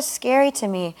straw was scary to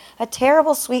me, a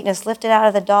terrible sweetness lifted out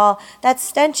of the doll, that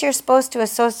stench you're supposed to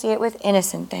associate with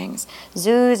innocent things,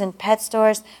 zoos and pet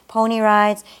stores, pony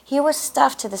rides. He was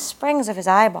stuffed to the springs of his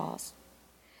eyeballs.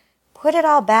 Put it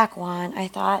all back, Juan, I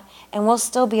thought, and we'll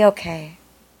still be okay.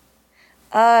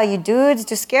 You dudes,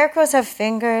 do scarecrows have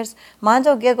fingers?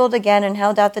 Mondo giggled again and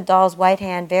held out the doll's white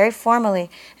hand very formally,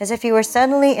 as if he were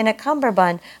suddenly in a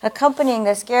cummerbund, accompanying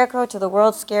the scarecrow to the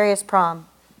world's scariest prom.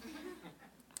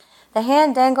 The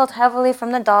hand dangled heavily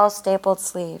from the doll's stapled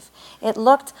sleeve. It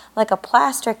looked like a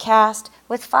plaster cast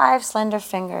with 5 slender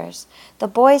fingers. The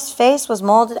boy's face was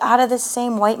molded out of this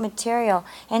same white material,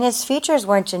 and his features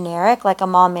weren't generic like a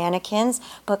mall mannequin's,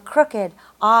 but crooked,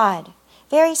 odd.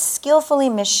 Very skillfully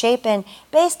misshapen,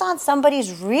 based on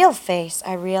somebody's real face,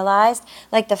 I realized,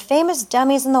 like the famous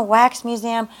dummies in the wax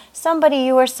museum, somebody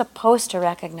you were supposed to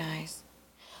recognize.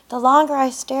 The longer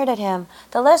I stared at him,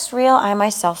 the less real I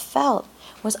myself felt.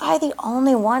 Was I the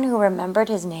only one who remembered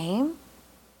his name?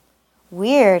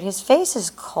 Weird, his face is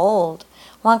cold.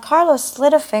 Juan Carlos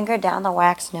slid a finger down the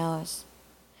wax nose.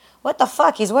 What the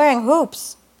fuck, he's wearing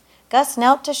hoops. Gus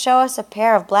knelt to show us a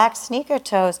pair of black sneaker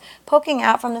toes poking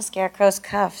out from the scarecrow's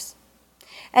cuffs.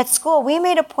 At school, we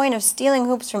made a point of stealing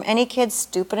hoops from any kid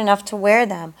stupid enough to wear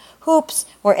them. Hoops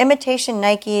were imitation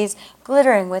Nikes,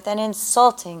 glittering with an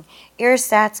insulting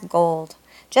ersatz gold.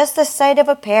 Just the sight of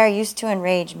a pair used to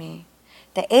enrage me.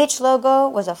 The H logo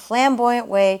was a flamboyant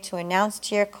way to announce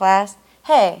to your class,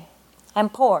 hey, I'm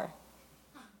poor.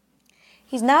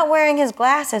 He's not wearing his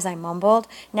glasses, I mumbled.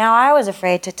 Now I was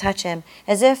afraid to touch him,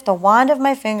 as if the wand of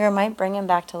my finger might bring him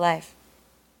back to life.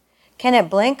 Can it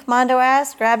blink? Mondo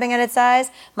asked, grabbing at its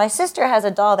eyes. My sister has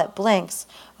a doll that blinks.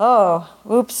 Oh,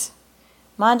 oops.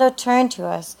 Mondo turned to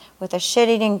us with a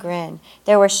shit-eating grin.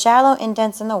 There were shallow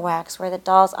indents in the wax where the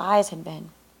doll's eyes had been.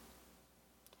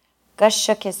 Gus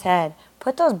shook his head.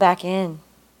 Put those back in.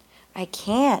 I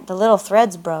can't. The little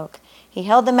threads broke. He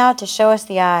held them out to show us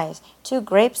the eyes, 2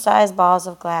 grape-sized balls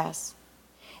of glass.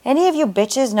 Any of you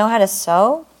bitches know how to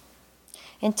sew?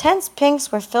 Intense pinks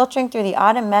were filtering through the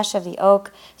autumn mesh of the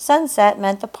oak. Sunset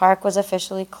meant the park was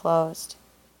officially closed.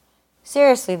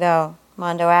 Seriously, though,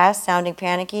 Mondo asked, sounding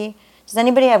panicky, does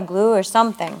anybody have glue or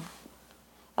something?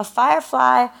 A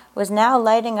firefly was now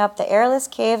lighting up the airless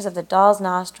caves of the doll's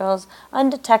nostrils,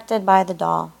 undetected by the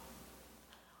doll.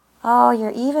 Oh,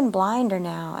 you're even blinder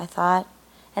now, I thought,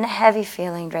 and a heavy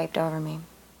feeling draped over me.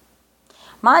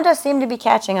 Mondo seemed to be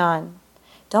catching on.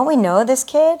 Don't we know this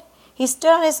kid? He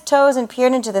stood on his toes and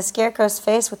peered into the scarecrow's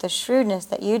face with a shrewdness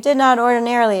that you did not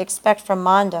ordinarily expect from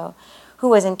Mondo, who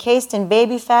was encased in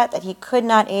baby fat that he could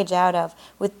not age out of,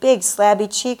 with big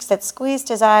slabby cheeks that squeezed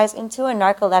his eyes into a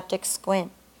narcoleptic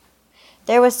squint.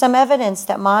 There was some evidence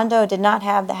that Mondo did not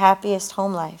have the happiest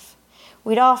home life.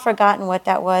 We'd all forgotten what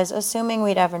that was, assuming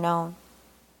we'd ever known.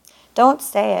 Don't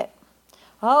say it.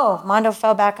 Oh, Mondo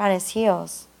fell back on his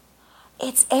heels.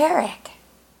 It's Eric.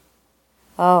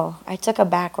 Oh, I took a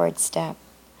backward step.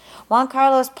 Juan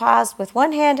Carlos paused with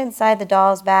one hand inside the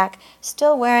doll's back,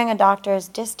 still wearing a doctor's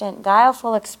distant,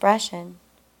 guileful expression.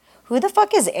 Who the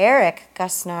fuck is Eric?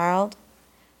 Gus snarled.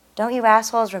 Don't you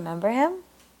assholes remember him?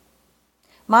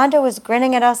 Mondo was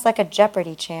grinning at us like a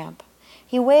Jeopardy champ.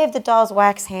 He waved the doll's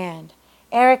wax hand.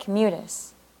 Eric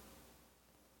Mutis.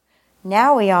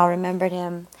 Now we all remembered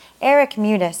him. Eric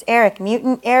Mutis, Eric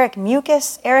Mutant, Eric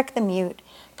Mucus, Eric the Mute.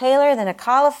 Paler than a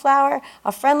cauliflower,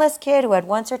 a friendless kid who had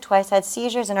once or twice had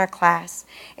seizures in our class.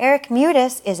 Eric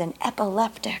Mutis is an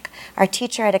epileptic, our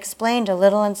teacher had explained a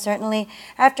little uncertainly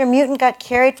after Mutant got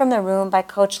carried from the room by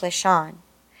Coach LeSean.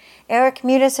 Eric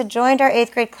Mutis had joined our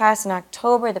 8th grade class in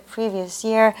October the previous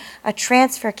year, a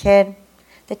transfer kid.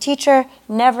 The teacher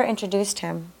never introduced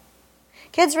him.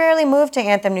 Kids rarely moved to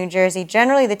Anthem, New Jersey.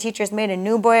 Generally, the teachers made a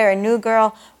new boy or a new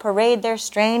girl parade their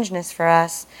strangeness for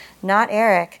us. Not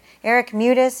Eric. Eric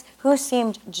Mutis, who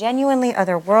seemed genuinely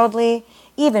otherworldly,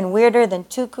 even weirder than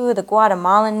Tuku, the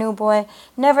Guatemalan new boy,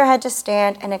 never had to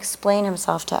stand and explain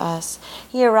himself to us.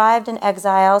 He arrived in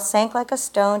exile, sank like a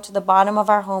stone to the bottom of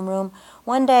our homeroom.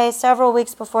 One day, several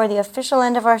weeks before the official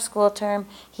end of our school term,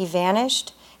 he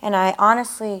vanished, and I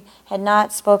honestly had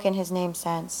not spoken his name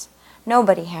since.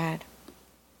 Nobody had.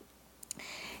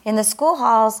 In the school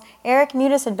halls, Eric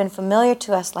Mutis had been familiar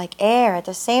to us like air. At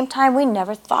the same time, we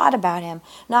never thought about him,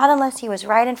 not unless he was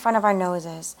right in front of our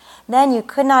noses. Then you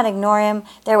could not ignore him.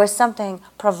 There was something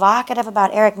provocative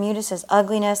about Eric Mutis's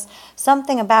ugliness,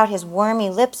 something about his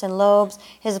wormy lips and lobes,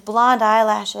 his blonde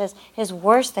eyelashes, his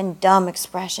worse-than-dumb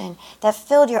expression that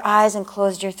filled your eyes and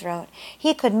closed your throat.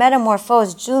 He could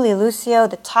metamorphose Julie Lucio,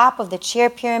 the top of the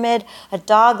cheer pyramid, a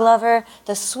dog lover,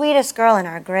 the sweetest girl in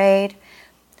our grade,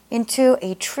 into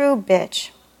a true bitch.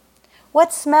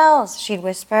 What smells? She'd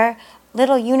whisper,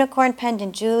 little unicorn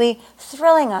pendant Julie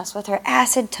thrilling us with her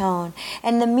acid tone,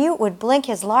 and the mute would blink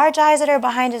his large eyes at her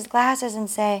behind his glasses and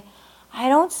say, I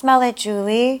don't smell it,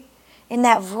 Julie, in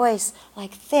that voice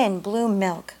like thin blue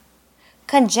milk.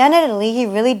 Congenitally, he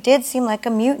really did seem like a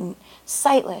mutant,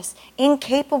 sightless,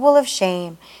 incapable of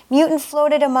shame. Mutant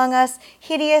floated among us,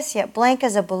 hideous yet blank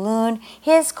as a balloon.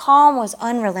 His calm was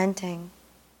unrelenting.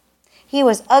 He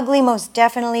was ugly most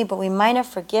definitely, but we might have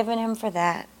forgiven him for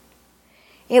that.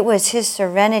 It was his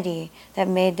serenity that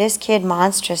made this kid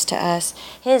monstrous to us,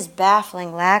 his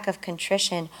baffling lack of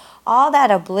contrition, all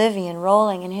that oblivion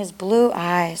rolling in his blue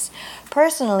eyes.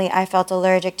 Personally, I felt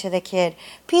allergic to the kid.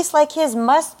 Peace like his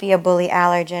must be a bully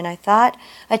allergen, I thought.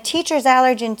 A teacher's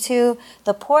allergen too.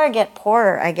 The poor get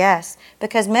poorer, I guess,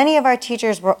 because many of our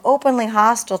teachers were openly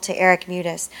hostile to Eric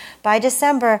Mutis. By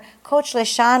December, Coach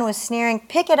LeSean was sneering,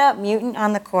 pick it up, mutant,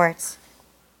 on the courts.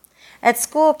 At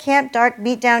school, Camp Dark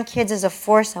beat down kids as a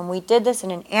foursome. We did this in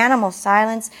an animal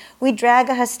silence. We'd drag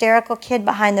a hysterical kid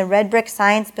behind the red brick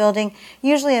science building,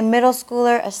 usually a middle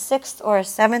schooler, a 6th or a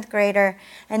 7th grader,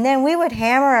 and then we would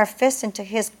hammer our fists into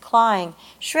his clawing,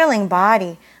 shrilling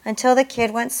body until the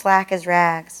kid went slack as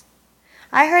rags.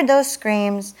 I heard those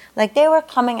screams like they were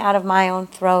coming out of my own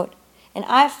throat, and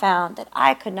I found that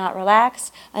I could not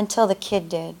relax until the kid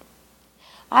did.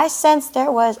 I sensed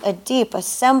there was a deep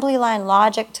assembly line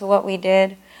logic to what we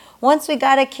did. Once we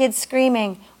got a kid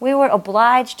screaming, we were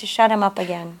obliged to shut him up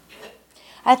again.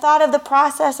 I thought of the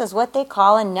process as what they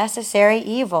call a necessary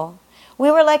evil.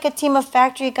 We were like a team of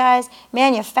factory guys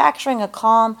manufacturing a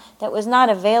calm that was not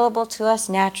available to us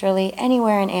naturally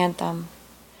anywhere in Anthem.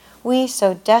 We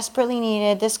so desperately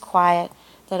needed this quiet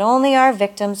that only our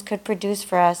victims could produce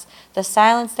for us, the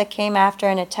silence that came after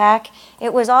an attack.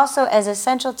 It was also as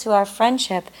essential to our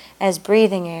friendship as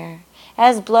breathing air,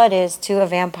 as blood is to a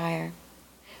vampire.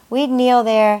 We'd kneel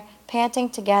there, panting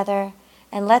together,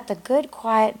 and let the good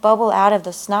quiet bubble out of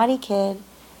the snotty kid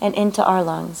and into our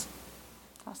lungs.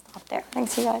 I'll stop there.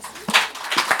 Thanks, you guys.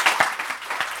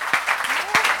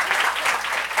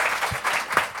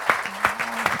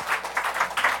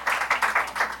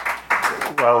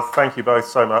 Well, thank you both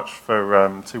so much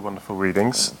for 2 wonderful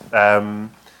readings.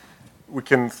 We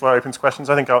can throw open to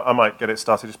questions. I think I might get it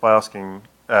started just by asking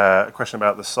a question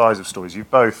about the size of stories.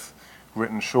 You've both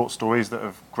written short stories that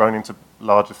have grown into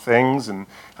larger things, and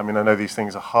I mean, I know these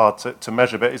things are hard to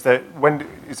measure, but is there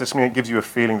something that gives you a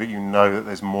feeling that you know that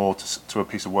there's more to a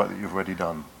piece of work that you've already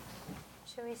done?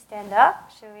 Should we stand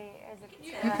up? Should we?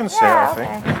 You can sit, I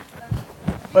think.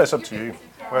 Well, it's up to you.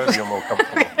 Wherever you're more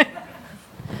comfortable.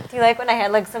 Do you like when I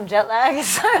had like some jet lag?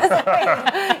 So I was like,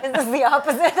 wait, is this the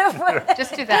opposite of what?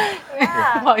 Just do that.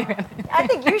 Yeah. While you're in it. I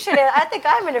think you should. I think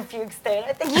I'm in a fugue state.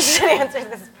 I think you should answer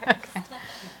this first.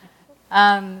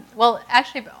 Well,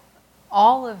 actually,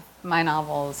 all of my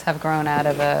novels have grown out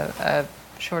of a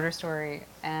shorter story,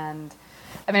 and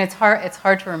I mean it's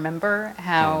hard to remember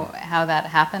how that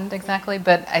happened exactly,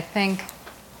 but I think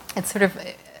it's sort of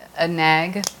a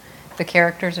nag. The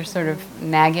characters are sort of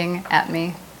nagging at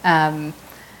me,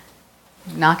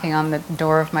 knocking on the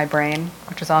door of my brain,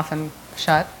 which is often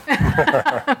shut,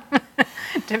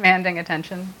 demanding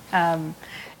attention. And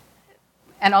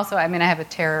also, I mean, I have a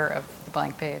terror of the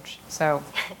blank page. So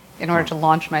in order to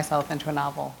launch myself into a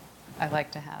novel, I like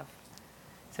to have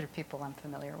sort of people I'm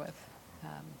familiar with.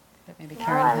 That maybe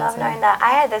Karen I love knowing that.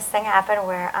 I had this thing happen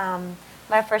where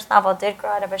my first novel did grow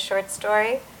out of a short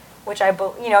story, which it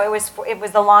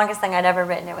was the longest thing I'd ever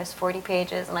written. It was 40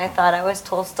 pages, and I thought I was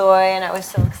Tolstoy, and I was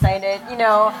so excited,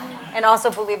 and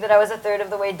also believed that I was a third of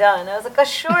the way done. I was like, a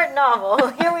short novel,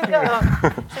 here we go.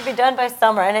 Should be done by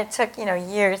summer, and it took,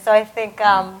 years. So I think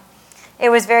it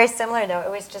was very similar, though. It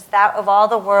was just that, of all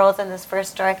the worlds in this first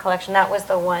story collection, that was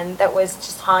the one that was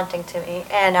just haunting to me,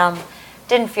 and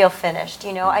didn't feel finished,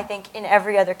 I think in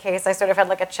every other case, I sort of had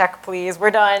like a check, please, we're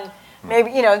done.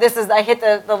 Maybe, I hit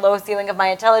the low ceiling of my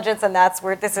intelligence, and that's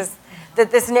where this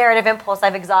narrative impulse,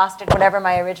 I've exhausted whatever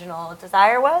my original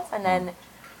desire was, and then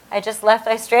I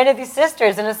stranded these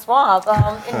sisters in a swamp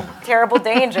in terrible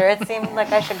danger. It seemed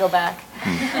like I should go back.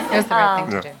 It was the right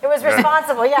thing to do. It was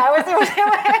responsible, yeah. It was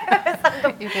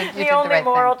like the only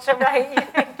moral choice, right? You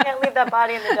can't leave that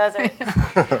body in the desert.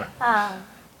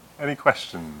 Any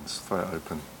questions? Throw it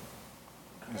open.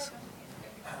 I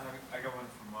got one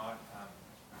from Mawr.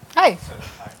 Hi.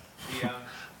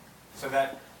 So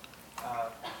that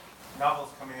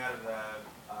novel's coming out of the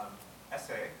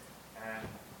essay, and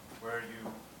where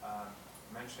you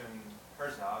mentioned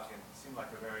Herzog, and he seemed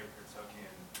like a very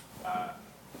Herzogian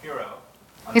hero.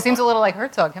 He seems a little like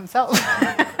Herzog himself.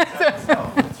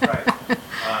 That's right.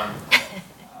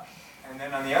 And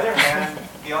then on the other hand,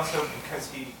 he also, because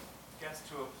he gets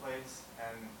to a place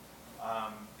and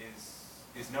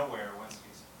is nowhere once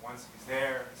he's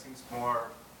there, he seems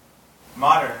more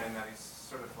modern in that he's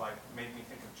sort of like made me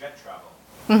think of jet travel.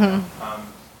 Mm-hmm.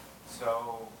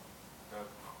 So the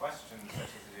question,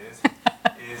 such as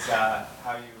it is how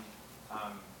you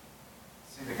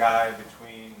see the guy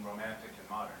between romantic and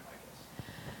modern, I guess.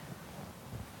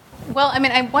 Well, I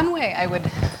mean, one way I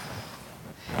would...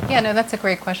 Yeah, no, that's a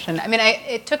great question. I mean,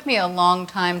 it took me a long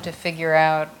time to figure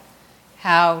out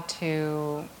how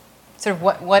to... sort of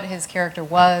what his character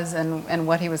was and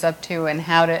what he was up to and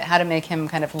how to make him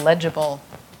kind of legible.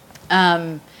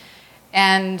 And,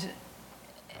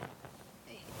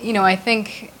 I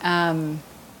think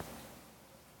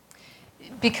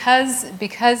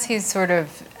because he's sort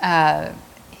of,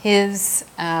 his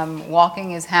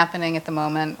walking is happening at the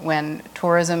moment when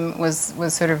tourism was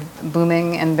sort of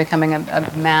booming and becoming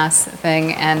a mass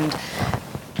thing, and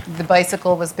the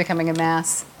bicycle was becoming a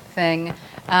mass thing.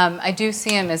 I do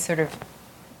see him as sort of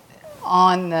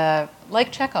on the,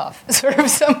 like Chekhov, sort of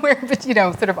somewhere, but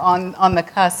sort of on the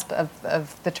cusp of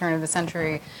the turn of the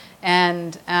century,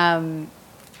 and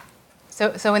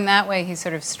so in that way he's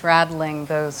sort of straddling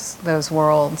those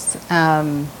worlds.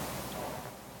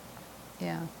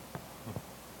 Yeah.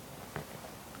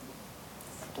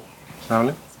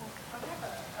 Charlie?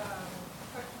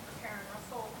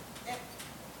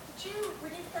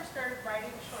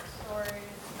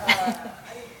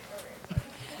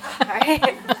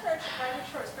 Writing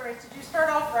short stories, did you start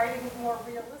off writing more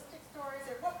realistic stories?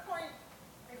 At what point,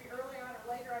 maybe early on or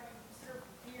later, you sort of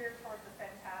veered toward the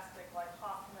fantastic, like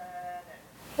Hoffman and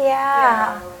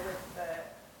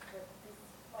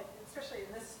especially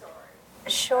in this story?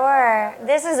 Sure.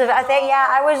 This is I think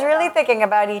I was really thinking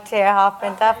about E.T.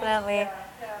 Hoffman, definitely.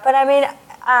 But I mean,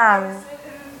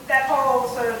 that whole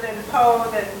sort of then Poe,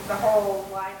 then the whole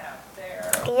lineup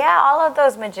there. Yeah, all of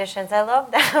those magicians, I love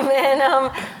them,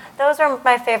 and those were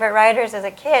my favorite writers as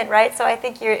a kid, right? So I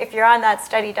think if you're on that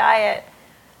steady diet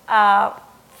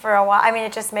for a while, I mean,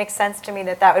 it just makes sense to me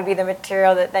that would be the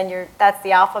material that that's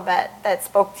the alphabet that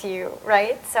spoke to you,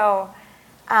 right? So,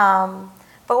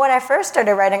 but when I first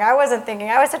started writing, I wasn't thinking,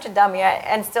 I was such a dummy,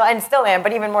 and still am,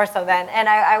 but even more so then, and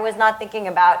I was not thinking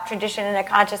about tradition in a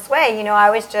conscious way.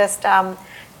 I was just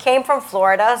came from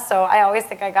Florida, so I always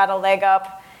think I got a leg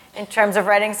up in terms of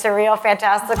writing surreal,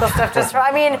 fantastical stuff.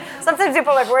 Sometimes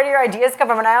people are like, where do your ideas come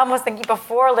from? And I almost think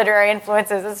before literary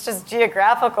influences, it's just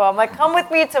geographical. I'm like, come with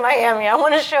me to Miami. I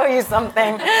want to show you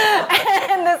something.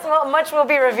 And this much will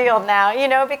be revealed now, you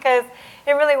know, because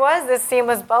it really was this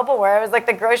seamless bubble where it was like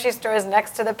the grocery store is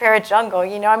next to the parrot jungle,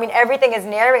 you know. I mean, everything is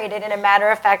narrated in a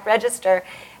matter-of-fact register,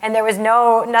 and there was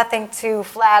nothing to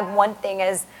flag one thing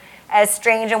as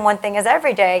strange and one thing as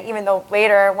everyday, even though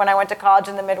later when I went to college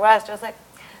in the Midwest, I was like,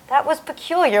 that was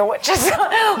peculiar, what just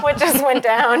went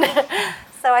down.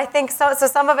 So I think so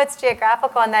some of it's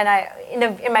geographical, and then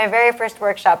in my very first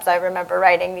workshops, I remember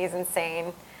writing these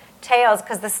insane tales,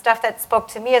 because the stuff that spoke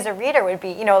to me as a reader would be,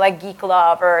 you know, like Geek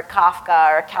Love or Kafka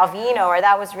or Calvino, or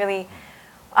that was really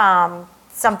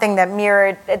something that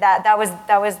mirrored that was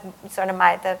sort of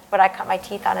what I cut my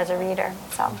teeth on as a reader.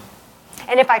 So,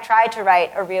 and if I tried to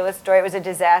write a realist story, it was a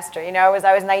disaster. You know,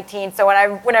 I was 19, so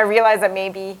when I realized that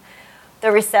maybe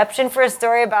the reception for a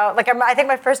story about, like, I think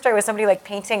my first story was somebody like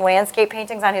painting landscape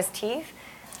paintings on his teeth.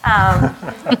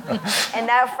 And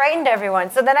that frightened everyone.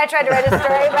 So then I tried to write a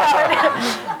story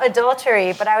about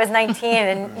adultery, but I was 19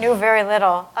 and knew very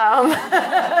little.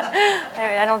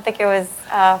 I don't think it was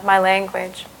my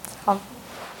language.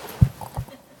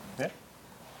 Yeah.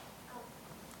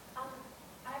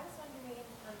 I was wondering,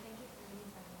 thank you for reading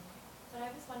something, but I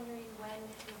was wondering when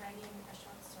you're writing a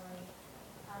short story,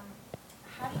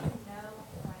 how do you know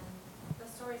when the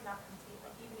story's not complete,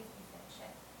 like even if you finish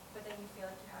it, but then you feel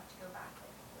like you have to go back,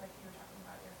 like you were talking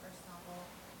about your first novel,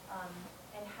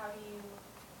 and how do you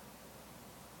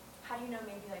know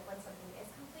maybe like when something is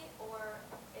complete, or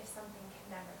if something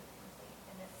can never be complete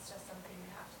and it's just something you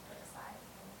have to put aside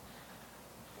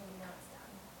and you know it's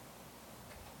done?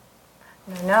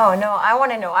 No, I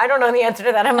want to know. I don't know the answer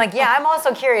to that. I'm like, yeah, I'm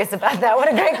also curious about that. What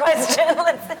a great question.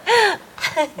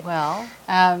 Well,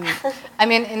 I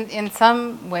mean, in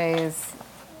some ways,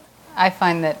 I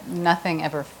find that nothing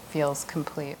ever feels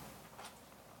complete.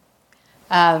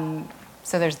 So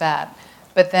there's that.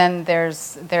 But then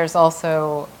there's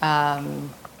also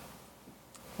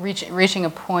reaching a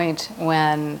point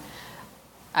when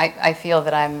I feel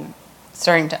that I'm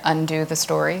starting to undo the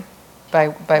story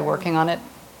by working on it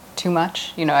too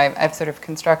much. You know, I've sort of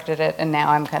constructed it, and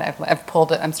now I'm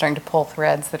I'm starting to pull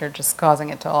threads that are just causing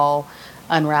it to all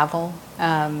unravel.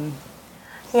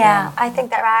 Yeah, I think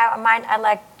that I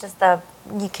like just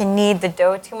you can knead the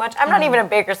dough too much. I'm not even a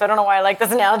baker, so I don't know why I like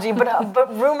this analogy, but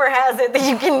rumor has it that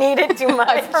you can knead it too much.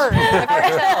 I've heard.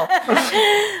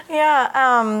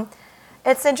 Yeah,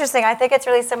 it's interesting. I think it's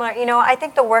really similar. You know, I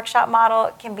think the workshop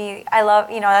model can be,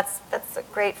 that's a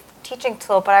great teaching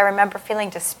tool, but I remember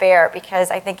feeling despair because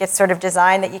I think it's sort of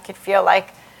designed that you could feel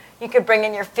like you could bring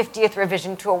in your 50th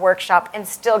revision to a workshop and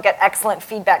still get excellent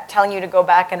feedback telling you to go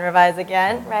back and revise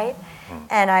again, right?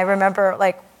 And I remember,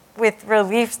 like, with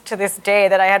relief to this day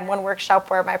that I had one workshop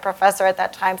where my professor at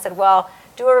that time said, well,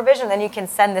 do a revision, then you can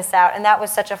send this out. And that was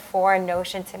such a foreign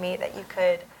notion to me that you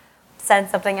could send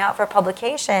something out for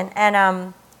publication. And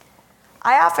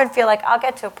I often feel like I'll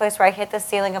get to a place where I hit the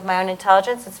ceiling of my own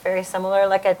intelligence. It's very similar,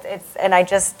 like and I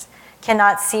just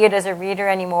cannot see it as a reader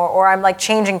anymore, or I'm like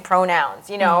changing pronouns,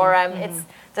 you know, or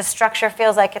the structure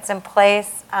feels like it's in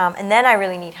place, and then I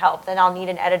really need help. Then I'll need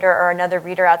an editor or another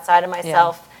reader outside of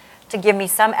myself to give me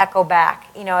some echo back,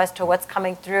 you know, as to what's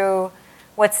coming through,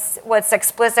 what's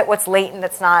explicit, what's latent,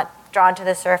 that's not drawn to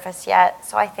the surface yet.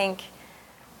 So I think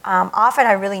often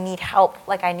I really need help,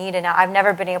 like I need it now. I've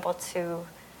never been able to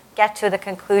get to the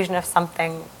conclusion of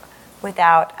something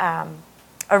without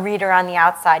a reader on the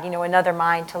outside, you know, another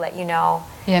mind to let you know.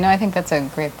 Yeah, no, I think that's a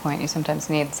great point. You sometimes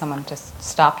need someone to just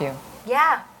stop you.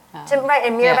 Yeah,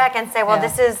 and mirror back and say, well,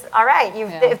 this is, all right,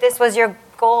 if this was your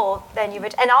goal, then you've,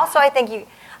 and also I think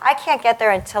I can't get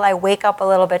there until I wake up a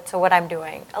little bit to what I'm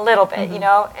doing, a little bit, you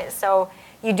know, so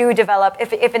you do develop,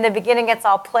 if in the beginning it's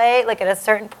all play, like at a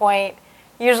certain point,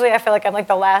 usually I feel like I'm like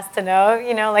the last to know,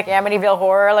 you know, like Amityville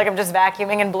Horror, like I'm just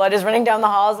vacuuming and blood is running down the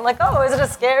halls. I'm like, oh, is it a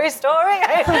scary story?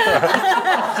 I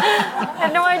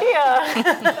had no idea.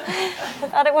 I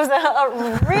thought it was a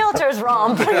realtor's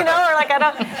romp, you know, or like I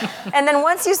don't. And then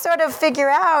once you sort of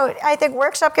figure out, I think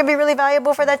workshop can be really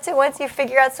valuable for that too. Once you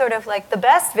figure out sort of like the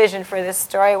best vision for this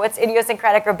story, what's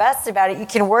idiosyncratic or best about it, you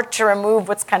can work to remove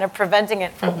what's kind of preventing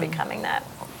it from becoming that.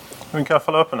 I mean, can I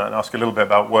follow up on that and ask a little bit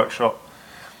about workshop?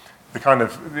 The kind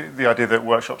of the idea that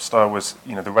workshop style was,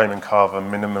 you know, the Raymond Carver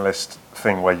minimalist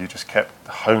thing where you just kept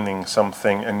honing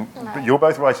something. And but you're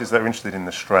both writers that are interested in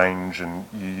the strange, and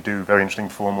you do very interesting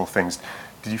formal things.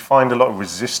 Did you find a lot of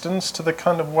resistance to the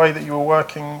kind of way that you were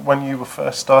working when you were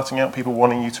first starting out? People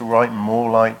wanting you to write more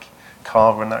like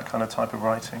Carver and that kind of type of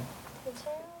writing?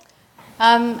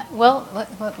 Well,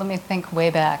 let me think way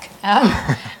back.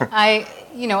 I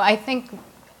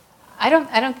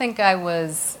don't think I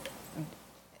was.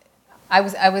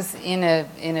 I was in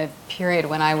a period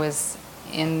when I was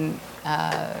in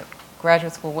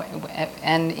graduate school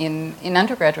and in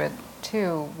undergraduate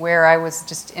too, where I was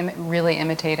just really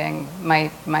imitating my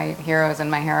heroes and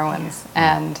my heroines,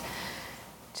 and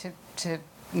to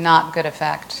not good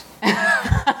effect.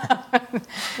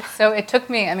 So it took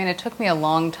me a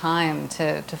long time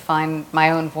to find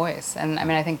my own voice, and I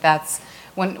mean I think that's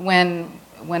when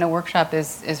a workshop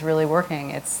is really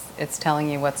working, it's telling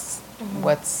you what's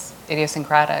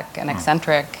idiosyncratic and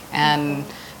eccentric and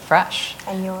fresh.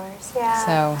 And yours, yeah.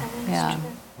 So yeah.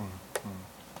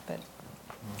 But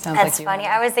sounds That's like funny.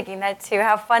 I was thinking that too.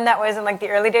 How fun that was in like the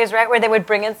early days, right? Where they would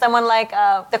bring in someone like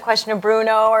the Question of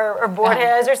Bruno or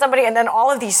Borges or somebody, and then all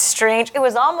of these strange. It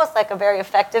was almost like a very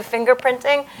effective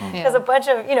fingerprinting because a bunch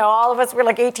of all of us were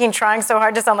like 18 trying so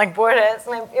hard to sound like Borges,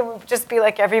 and it would just be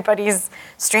like everybody's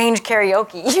strange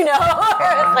karaoke, It's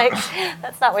like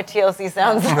that's not what TLC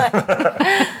sounds like.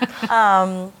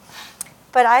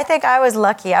 But I think I was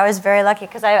lucky. I was very lucky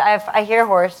because I hear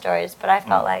horror stories, but I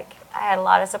felt like I had a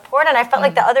lot of support, and I felt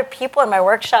like the other people in my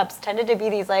workshops tended to be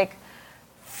these like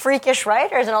freakish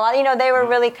writers, and a lot, they were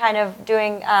really kind of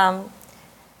doing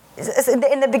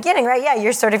in the beginning, right? Yeah,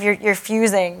 you're sort of you're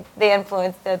fusing the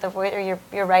influence, the voice, or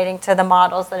you're writing to the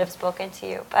models that have spoken to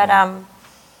you. But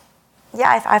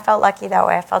yeah, I felt lucky that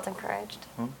way. I felt encouraged.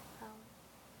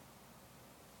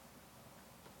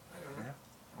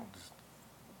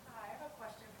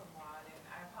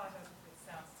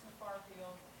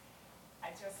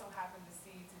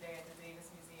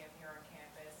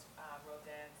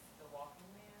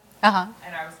 And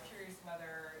I was curious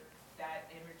whether that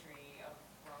imagery of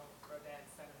Rodin's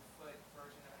 7-foot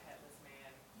version of a headless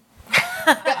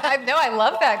man. No, I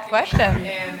love that question.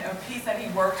 And a piece that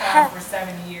he worked on for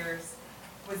 7 years.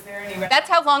 Was there any? That's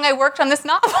how long I worked on this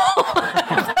novel.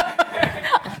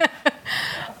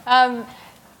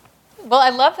 Well, I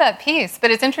love that piece, but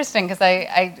it's interesting because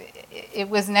it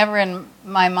was never in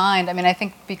my mind. I mean, I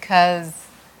think because.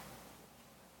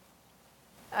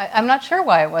 I'm not sure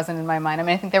why it wasn't in my mind. I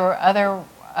mean, I think there were other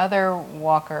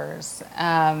walkers,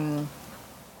 but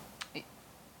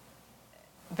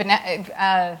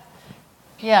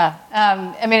yeah.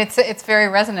 I mean, it's very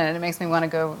resonant, and it makes me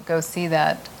want to go see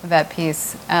that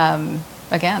piece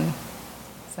again.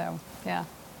 So yeah.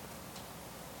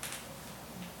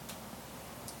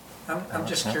 I'm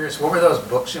just curious, what were those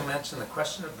books you mentioned? The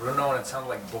Question of Bruno, and it sounded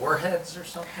like boarheads or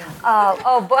something?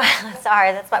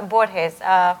 Sorry, that's my Borges,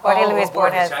 Jorge Luis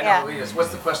Borges. I know Luis.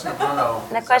 What's the Question of Bruno?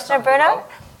 The Question of Bruno?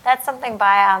 That's something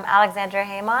by Alexandra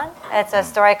Heyman. It's a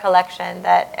story collection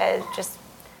that is just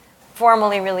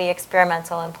formally really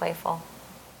experimental and playful,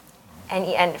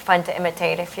 and fun to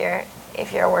imitate if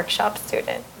you're a workshop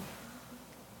student.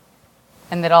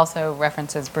 And that also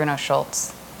references Bruno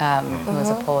Schulz, who was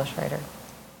a Polish writer.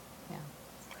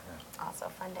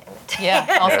 Fun to imitate.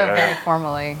 Yeah, also very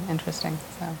formally interesting.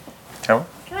 So, Cameron?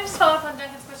 Can I just follow up on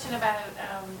Duncan's question about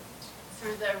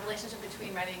sort of the relationship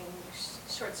between writing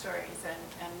short stories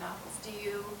and novels? Do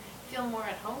you feel more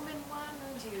at home in one?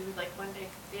 Do you like one day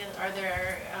feel? Are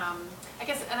there? I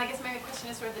guess my question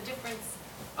is sort of the difference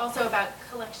also about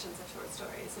collections of short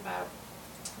stories, about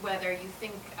whether you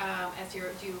think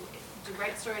do you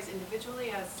write stories individually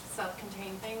as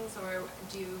self-contained things, or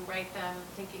do you write them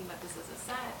thinking that this is a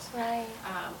set? Right.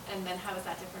 And then how is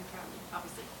that different from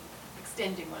obviously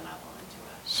extending one novel into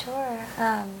a? Sure.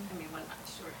 One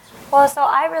short story. Well, so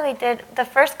I really did the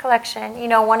first collection.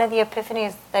 One of the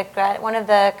epiphanies one of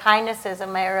the kindnesses of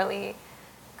my early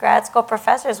grad school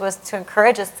professors was to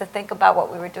encourage us to think about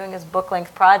what we were doing as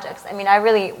book-length projects. I mean, I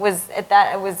really was at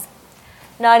that. I was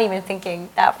not even thinking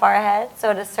that far ahead.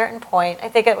 So at a certain point, I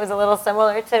think it was a little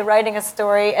similar to writing a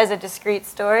story as a discrete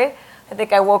story. I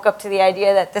think I woke up to the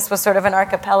idea that this was sort of an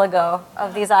archipelago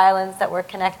of these islands that were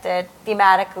connected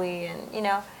thematically, and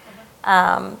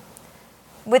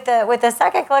with the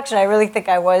second collection, I really think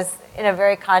I was in a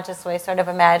very conscious way sort of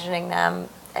imagining them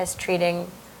as treating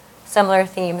similar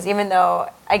themes, even though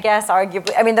I guess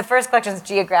arguably, I mean, the first collection is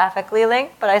geographically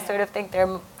linked, but I sort of think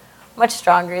they're much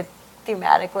stronger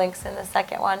thematic links in the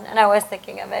second one, and I was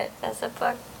thinking of it as a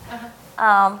book.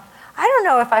 I don't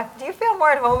know do you feel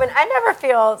more at home? And I never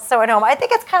feel so at home. I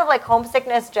think it's kind of like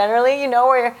homesickness generally,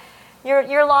 where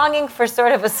you're longing for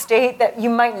sort of a state that you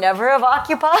might never have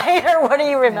occupied, or what are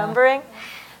you remembering?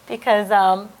 Because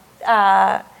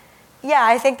I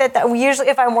think that usually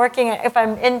if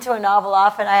I'm into a novel,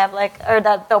 often I have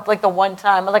the one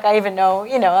time, I even know,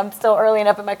 I'm still early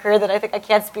enough in my career that I think I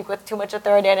can't speak with too much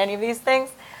authority on any of these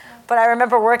things. But I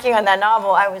remember working on that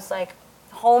novel, I was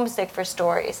homesick for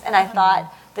stories, and I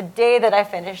thought the day that I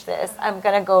finish this, I'm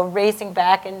gonna go racing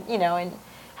back and and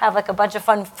have like a bunch of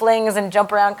fun flings and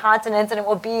jump around continents, and it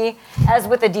will be as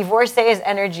with a divorcee's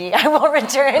energy. I will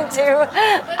return to.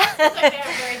 But it seems like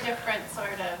they're very different,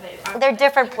 sort of. They're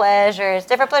different pleasures,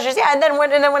 yeah. And then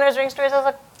when I was reading stories, I was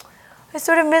like, I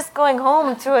sort of miss going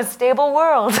home to a stable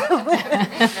world.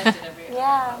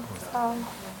 Yeah. So.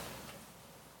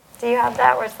 Do you have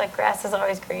that where it's like grass is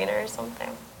always greener or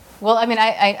something? Well, I mean,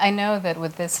 I know that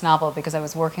with this novel, because I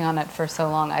was working on it for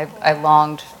so long, I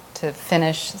longed to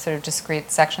finish sort of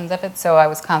discrete sections of it, so I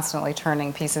was constantly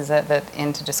turning pieces of it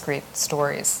into discrete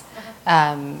stories.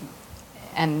 And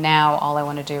now all I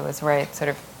want to do is write sort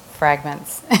of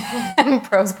fragments and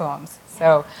prose poems.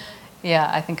 So,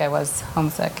 yeah, I think I was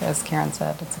homesick, as Karen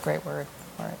said. It's a great word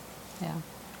for it. Yeah.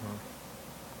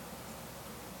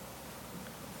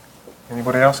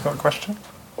 Anybody else got a question?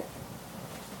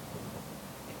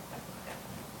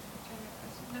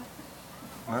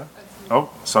 No? Oh,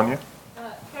 Sonia?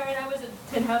 Karen, I was at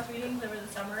Tin House readings over the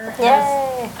summer.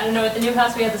 Yay! I don't know, at the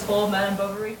Newhouse we had this whole Madame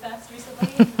Bovary Fest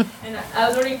recently. And I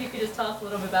was wondering if you could just tell us a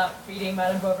little bit about reading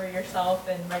Madame Bovary yourself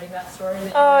and writing that story.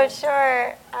 That Oh,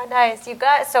 sure. Oh, nice.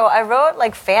 So I wrote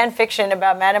like fan fiction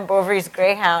about Madame Bovary's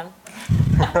greyhound.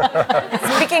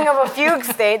 Speaking of a fugue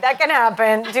state, that can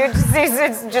happen. Dude,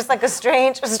 it's just like a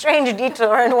strange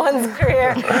detour in one's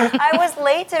career. I was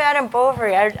late to Madame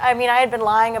Bovary. I mean, I had been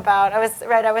lying about. I was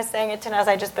saying it to Naz.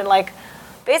 I'd just been like,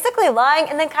 basically lying,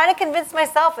 and then kind of convinced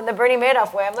myself in the Bernie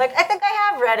Madoff way. I'm like, I think I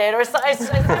have read it, or so, I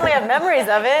certainly have memories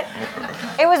of it.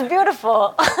 It was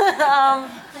beautiful.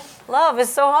 Love is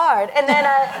so hard, and then.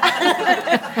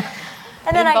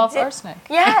 And then involves I did, arsenic.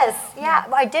 Yes, yeah.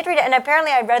 I did read it, and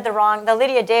apparently I read the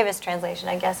Lydia Davis translation,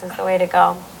 I guess, is the way to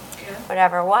go. Yeah.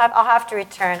 Whatever. I'll have to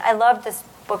return. I loved this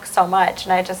book so much,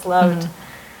 and I just loved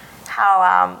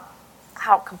how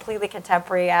completely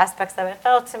contemporary aspects of it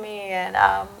felt to me, and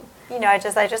I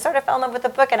just sort of fell in love with the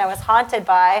book, and I was haunted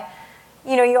by,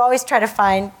 you always try to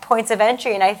find points of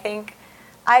entry, and I think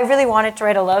I really wanted to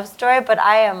write a love story, but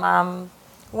I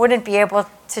wouldn't be able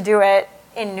to do it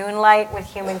in Noonlight with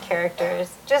human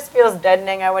characters. Just feels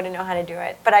deadening. I wouldn't know how to do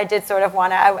it. But I did sort of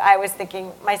want to, I was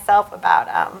thinking myself about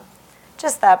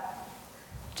just that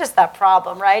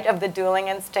problem, right, of the dueling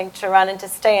instinct to run and to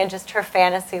stay in just her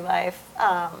fantasy life,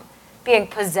 being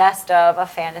possessed of a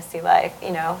fantasy life,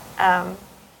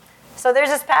 So there's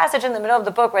this passage in the middle of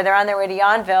the book where they're on their way to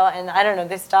Yonville, and I don't know,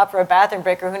 they stop for a bathroom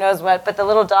break or who knows what, but the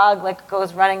little dog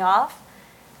goes running off.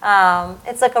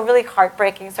 It's like a really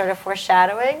heartbreaking sort of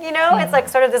foreshadowing, It's like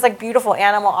sort of this like beautiful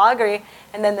animal augury,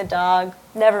 and then the dog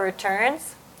never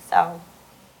returns. So,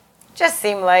 just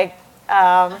seemed like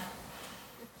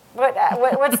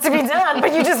what's to be done?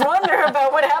 But you just wonder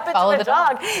about what happened to the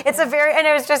dog. It's and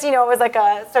it was just it was like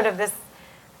a sort of this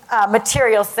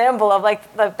material symbol of like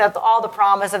all the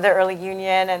promise of the early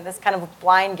union and this kind of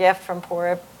blind gift from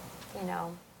poor,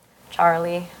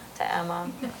 Charlie to Emma.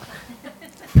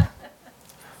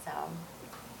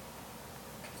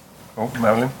 Oh,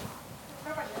 Marilyn?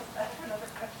 Nobody else asked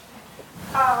another question.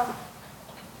 I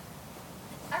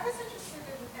was interested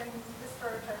in this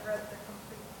story, which I read the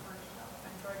complete version of. I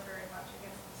enjoyed very much.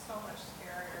 It gets so much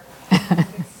scarier.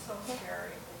 It's so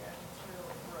scary at the end. It's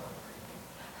really, really creepy.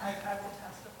 I will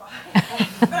testify.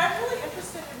 But I'm really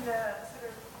interested in the sort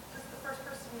of just the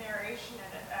first-person narration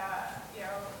in it.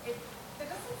 There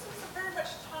doesn't seem so very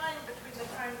much time between the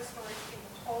time the story's being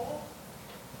told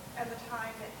and the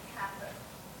time it happened.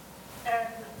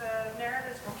 And the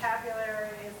narrative's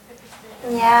vocabulary is interesting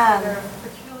and sort of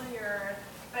peculiar.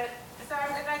 But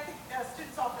I think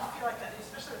students often feel like that,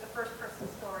 especially with the first-person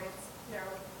story. It's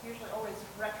usually always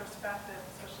retrospective,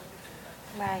 especially if it's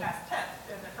in the past tense,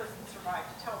 and the person survived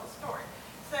to tell the story.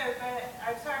 So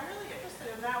I'm really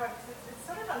interested in that one because it's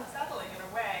sort of unsettling in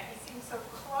a way. He seems so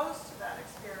close to that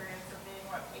experience of being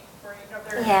eighth grade, ninth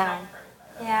grade.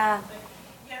 Yeah.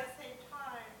 Yet at the same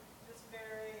time, this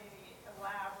very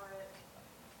elaborate,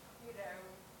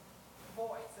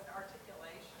 voice and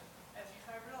articulation. And so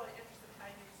I'm really interested in how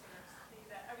you sort of see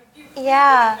that. I mean,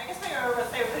 I guess maybe I would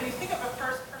say, when you think of a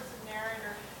first-person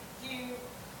narrator, do you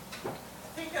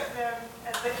think of them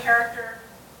as the character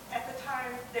at the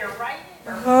time they're writing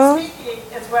or speaking,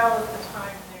 as well as the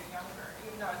time they're younger,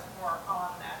 even though it's more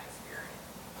on that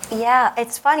experience? Yeah,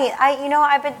 it's funny. I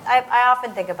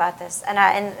often think about this, and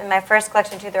in my first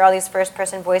collection too, there are all these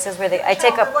first-person voices where I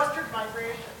take up. The Western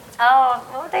Migration. Oh,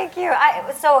 well, thank you.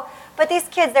 But these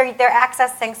kids, they're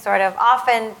accessing sort of.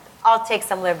 Often, I'll take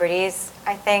some liberties.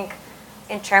 I think,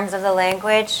 in terms of the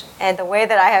language and the way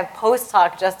that I have post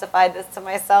hoc justified this to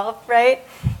myself, right,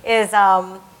 is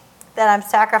that I'm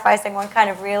sacrificing one kind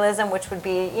of realism, which would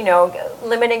be, you know,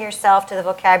 limiting yourself to the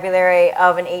vocabulary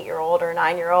of an 8-year-old or a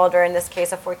 9-year-old, or in this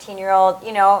case, a 14-year-old,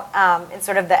 you know, in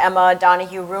sort of the Emma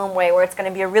Donoghue Room way, where it's going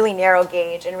to be a really narrow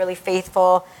gauge and really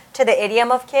faithful to the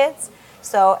idiom of kids.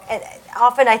 So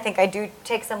often I think I do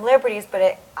take some liberties,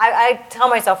 but I tell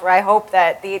myself, or I hope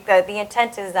that the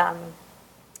intent is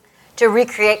to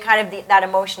recreate kind of that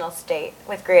emotional state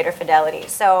with greater fidelity.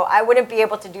 So I wouldn't be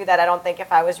able to do that, I don't think,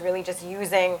 if I was really just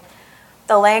using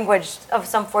the language of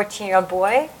some 14-year-old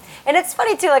boy. And it's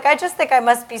funny too, like I just think I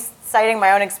must be citing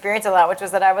my own experience a lot, which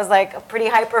was that I was like a pretty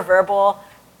hyperverbal,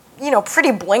 you know,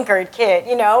 pretty blinkered kid,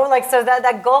 you know? Like, so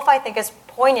that gulf I think is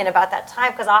poignant about that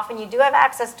time, because often you do have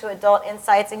access to adult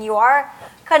insights and you are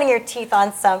cutting your teeth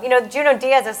on some, you know, Junot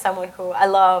Diaz is someone who I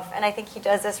love, and I think he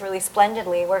does this really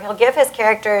splendidly, where he'll give his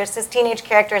teenage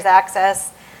characters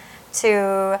access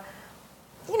to,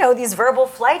 you know, these verbal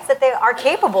flights that they are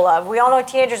capable of. We all know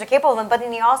teenagers are capable of them, but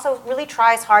then he also really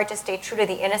tries hard to stay true to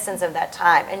the innocence of that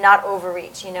time and not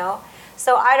overreach, you know?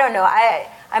 So I don't know,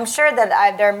 I'm sure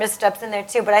that there are missteps in there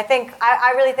too, but I think,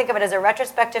 I really think of it as a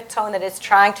retrospective tone that is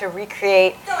trying to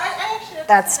recreate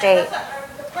that state. Do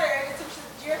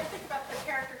you ever think about the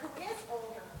character who is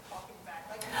older talking back?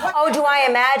 Like, oh, do I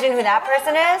imagine who that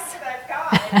person is?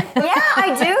 Yeah,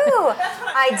 I do.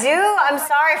 I do. I'm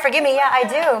sorry, forgive me. Yeah, I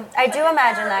do. I do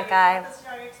imagine that guy.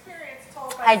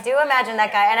 I do imagine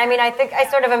that guy. And I mean, I think I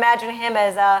sort of imagine him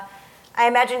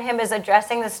as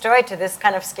addressing the story to this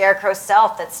kind of scarecrow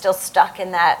self that's still stuck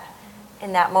in that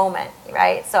moment,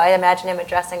 right? So I imagine him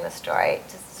addressing the story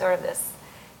to sort of this,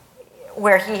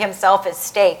 where he himself is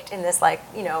staked in this, like,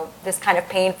 you know, this kind of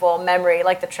painful memory,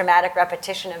 like the traumatic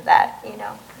repetition of that, you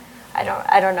know. I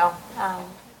don't know.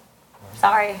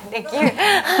 Sorry, thank you.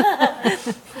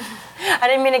 I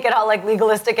didn't mean to get all like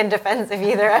legalistic and defensive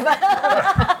either.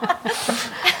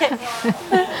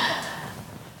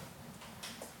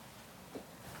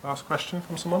 Last question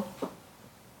from someone?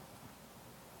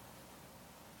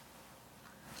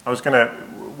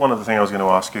 One of the things I was going to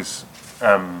ask is,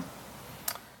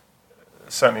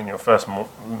 certainly in your first novel,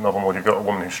 Mawr, you've got a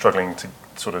woman who's struggling to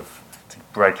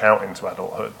break out into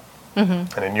adulthood.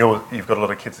 Mm-hmm. And you've got a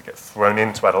lot of kids that get thrown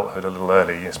into adulthood a little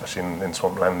early, especially in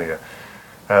Swamplandia.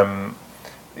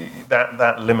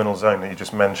 That liminal zone that you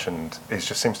just mentioned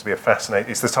just seems to be a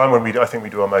fascinating. It's the time when I think we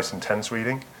do our most intense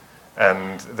reading,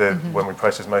 and when we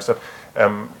process most stuff.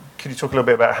 Could you talk a little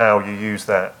bit about how you use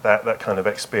that kind of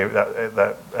experience,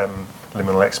 that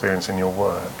liminal experience in your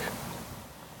work?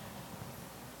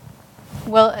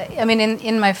 Well, I mean,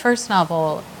 in my first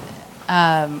novel,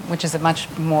 which is a much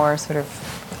more sort of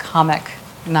comic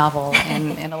novel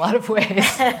in a lot of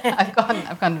ways, I've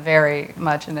gone very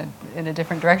much in a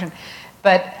different direction.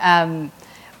 But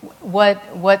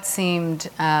what seemed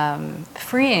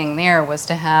freeing there was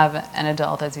to have an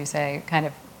adult, as you say, kind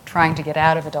of trying to get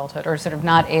out of adulthood, or sort of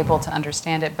not able to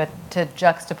understand it, but to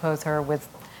juxtapose her with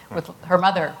her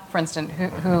mother, for instance,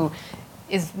 who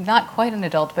is not quite an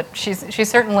adult, but she's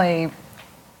certainly,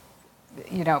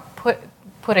 you know,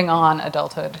 putting on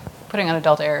adulthood, putting on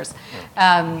adult airs.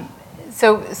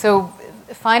 So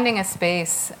finding a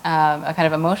space, a kind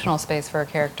of emotional space for a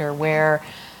character where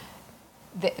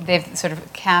they've sort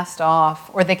of cast off,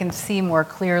 or they can see more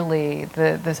clearly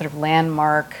the sort of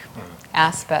landmark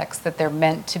aspects that they're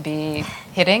meant to be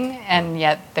hitting, and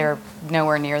yet they're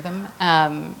nowhere near them.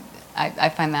 I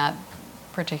find that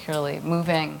particularly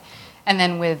moving. And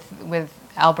then with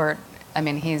Albert, I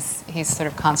mean, he's sort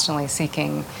of constantly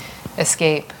seeking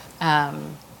escape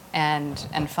and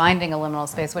finding a liminal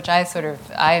space, which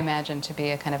I imagine to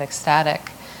be a kind of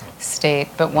ecstatic state,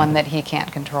 but one that he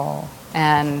can't control.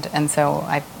 And so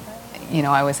I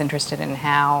was interested in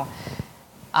how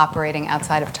operating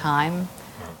outside of time,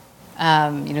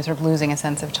 sort of losing a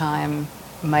sense of time,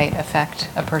 might affect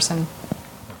a person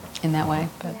in that way.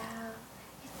 But yeah,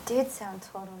 it did sound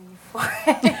totally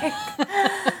euphoric.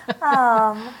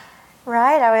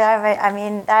 Right. I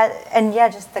mean that, and yeah,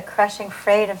 just the crushing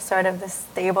freight of sort of this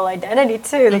stable identity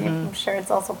too. That I'm sure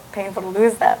it's also painful to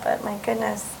lose that, but my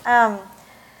goodness.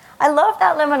 I love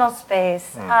that liminal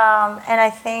space, and I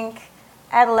think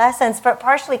adolescence, but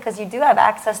partially because you do have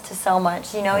access to so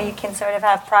much. You know, you can sort of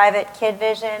have private kid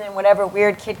vision and whatever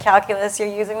weird kid calculus you're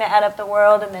using to add up the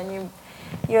world, and then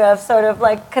you have sort of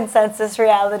like consensus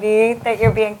reality that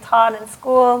you're being taught in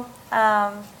school,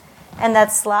 and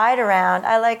that slide around.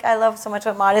 I love so much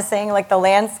what Maud is saying, like the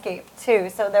landscape too.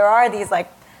 So there are these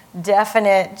like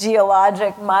definite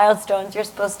geologic milestones you're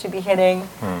supposed to be hitting,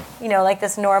 you know, like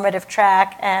this normative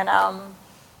track, and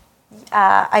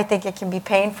I think it can be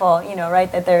painful, you know,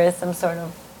 right, that there is some sort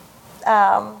of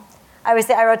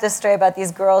I wrote this story about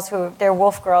these girls they're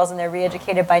wolf girls and they're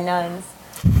re-educated by nuns.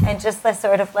 And just the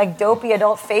sort of like dopey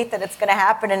adult faith that it's going to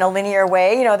happen in a linear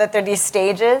way, you know, that there are these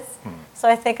stages. So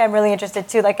I think I'm really interested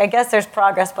too. Like, I guess there's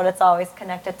progress, but it's always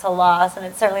connected to loss, and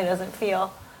it certainly doesn't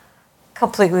feel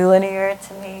completely linear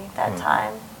to me that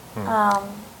time.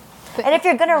 And if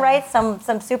you're going to write some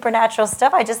supernatural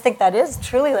stuff, I just think that is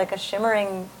truly like a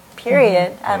shimmering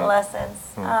period, adolescence.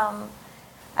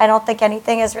 I don't think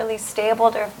anything is really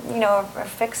stabled or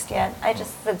fixed yet. I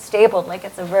just said stabled like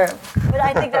it's a verb, but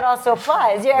I think that also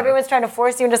applies. Yeah, everyone's trying to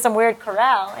force you into some weird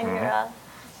corral, and you're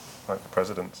like the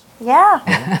presidents. Yeah.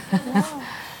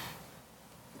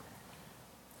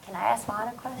 Can I ask Mawr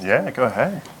a question? Yeah, go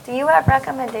ahead. Do you have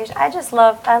recommendations? I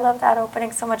love that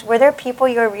opening so much. Were there people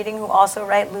you were reading who also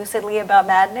write lucidly about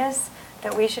madness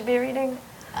that we should be reading?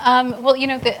 Well,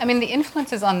 the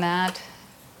influences on that.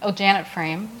 Oh, Janet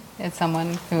Frame is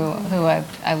someone who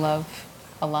I love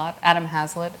a lot. Adam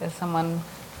Hazlitt is someone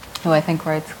who I think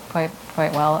writes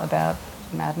quite well about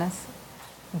madness.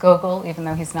 Gogol, even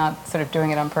though he's not sort of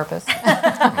doing it on purpose.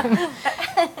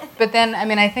 But then,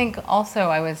 I think also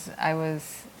I was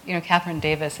Catherine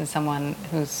Davis is someone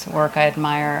whose work I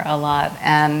admire a lot,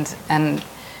 and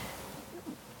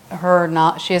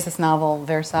she has this novel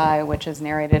Versailles, which is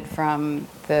narrated from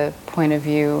the point of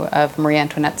view of Marie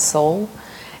Antoinette's soul.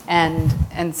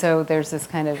 And so there's this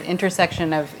kind of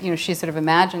intersection of, she sort of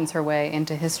imagines her way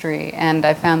into history, and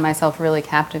I found myself really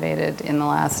captivated in the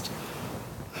last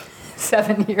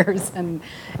 7 years and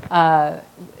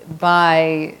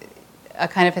by a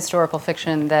kind of historical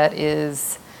fiction that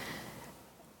is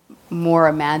more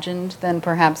imagined than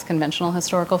perhaps conventional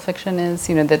historical fiction is.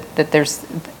 That there's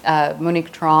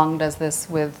Monique Trong does this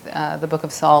with the Book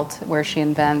of Salt, where she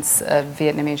invents a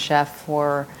Vietnamese chef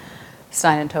for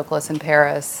Stein and Toklas in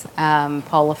Paris.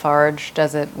 Paul Lafarge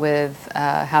does it with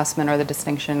Houseman or the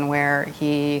Distinction, where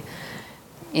he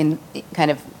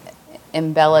kind of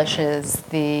embellishes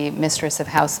the mistress of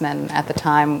Houseman at the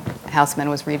time Houseman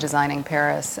was redesigning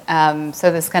Paris.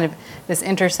 So this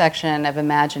intersection of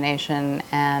imagination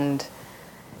and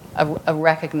a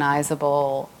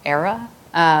recognizable era,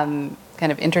 kind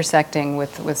of intersecting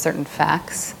with certain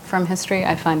facts from history,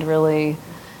 I find really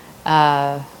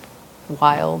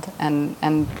wild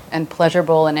and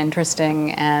pleasurable and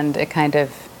interesting, and it kind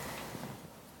of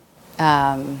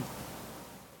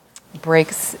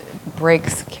breaks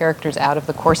characters out of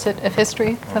the corset of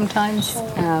history sometimes.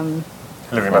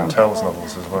 Hilary Mantel's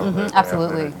novels as well.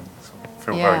 Absolutely. They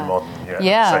feel very modern, yet at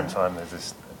the same time there's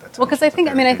this. Well, because I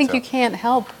think you can't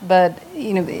help but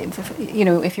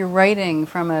if you're writing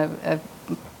from a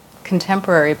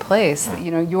contemporary place,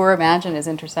 your imagination is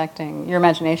intersecting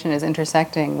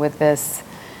with this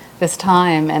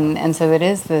time, and so it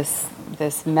is this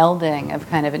melding of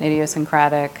kind of an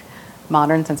idiosyncratic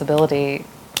modern sensibility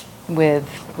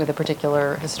with a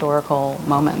particular historical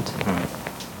moment.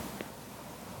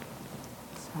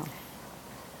 So.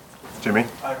 Jimmy?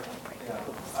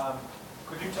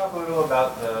 Could you talk a little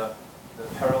about the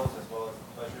perils as well as the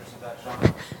pleasures of that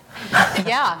genre?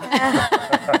 Yeah.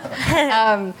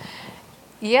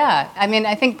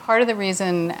 I think part of the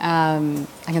reason, I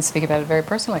can speak about it very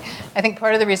personally, I think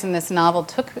part of the reason this novel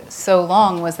took so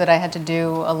long was that I had to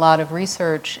do a lot of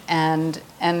research, and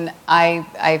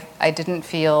I didn't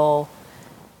feel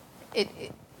it.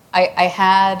 I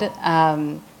had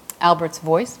Albert's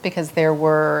voice, because there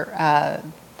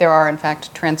are in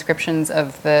fact transcriptions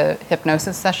of the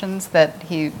hypnosis sessions that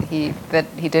he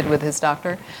did with his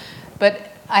doctor, but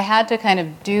I had to kind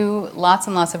of do lots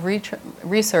and lots of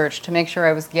research to make sure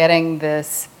I was getting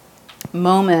this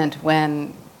moment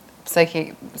when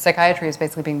psychiatry is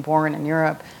basically being born in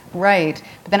Europe, right?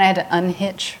 But then I had to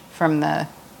unhitch from the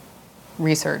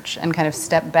research and kind of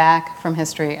step back from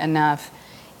history enough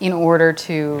in order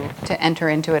to enter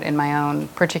into it in my own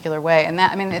particular way. And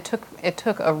that, it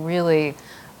took a really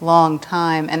long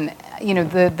time. And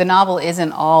the novel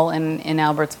isn't all in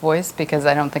Albert's voice, because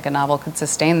I don't think a novel could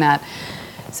sustain that.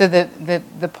 So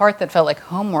the part that felt like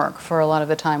homework for a lot of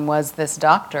the time was this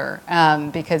doctor,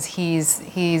 because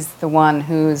he's the one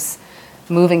who's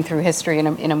moving through history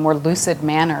in a more lucid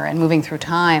manner and moving through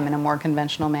time in a more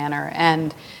conventional manner.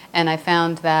 And I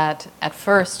found that at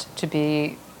first to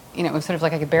be, it was sort of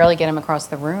like I could barely get him across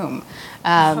the room,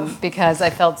 because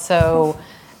I felt so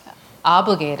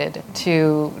obligated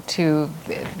to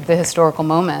the historical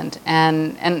moment.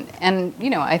 And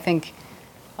I think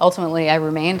ultimately I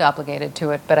remained obligated to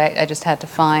it, but I just had to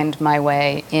find my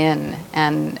way in,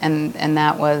 and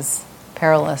that was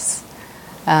perilous,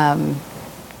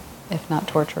 if not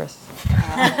torturous.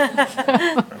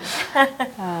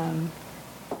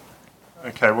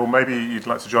 Okay, well, maybe you'd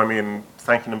like to join me in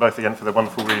thanking them both again for their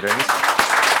wonderful readings.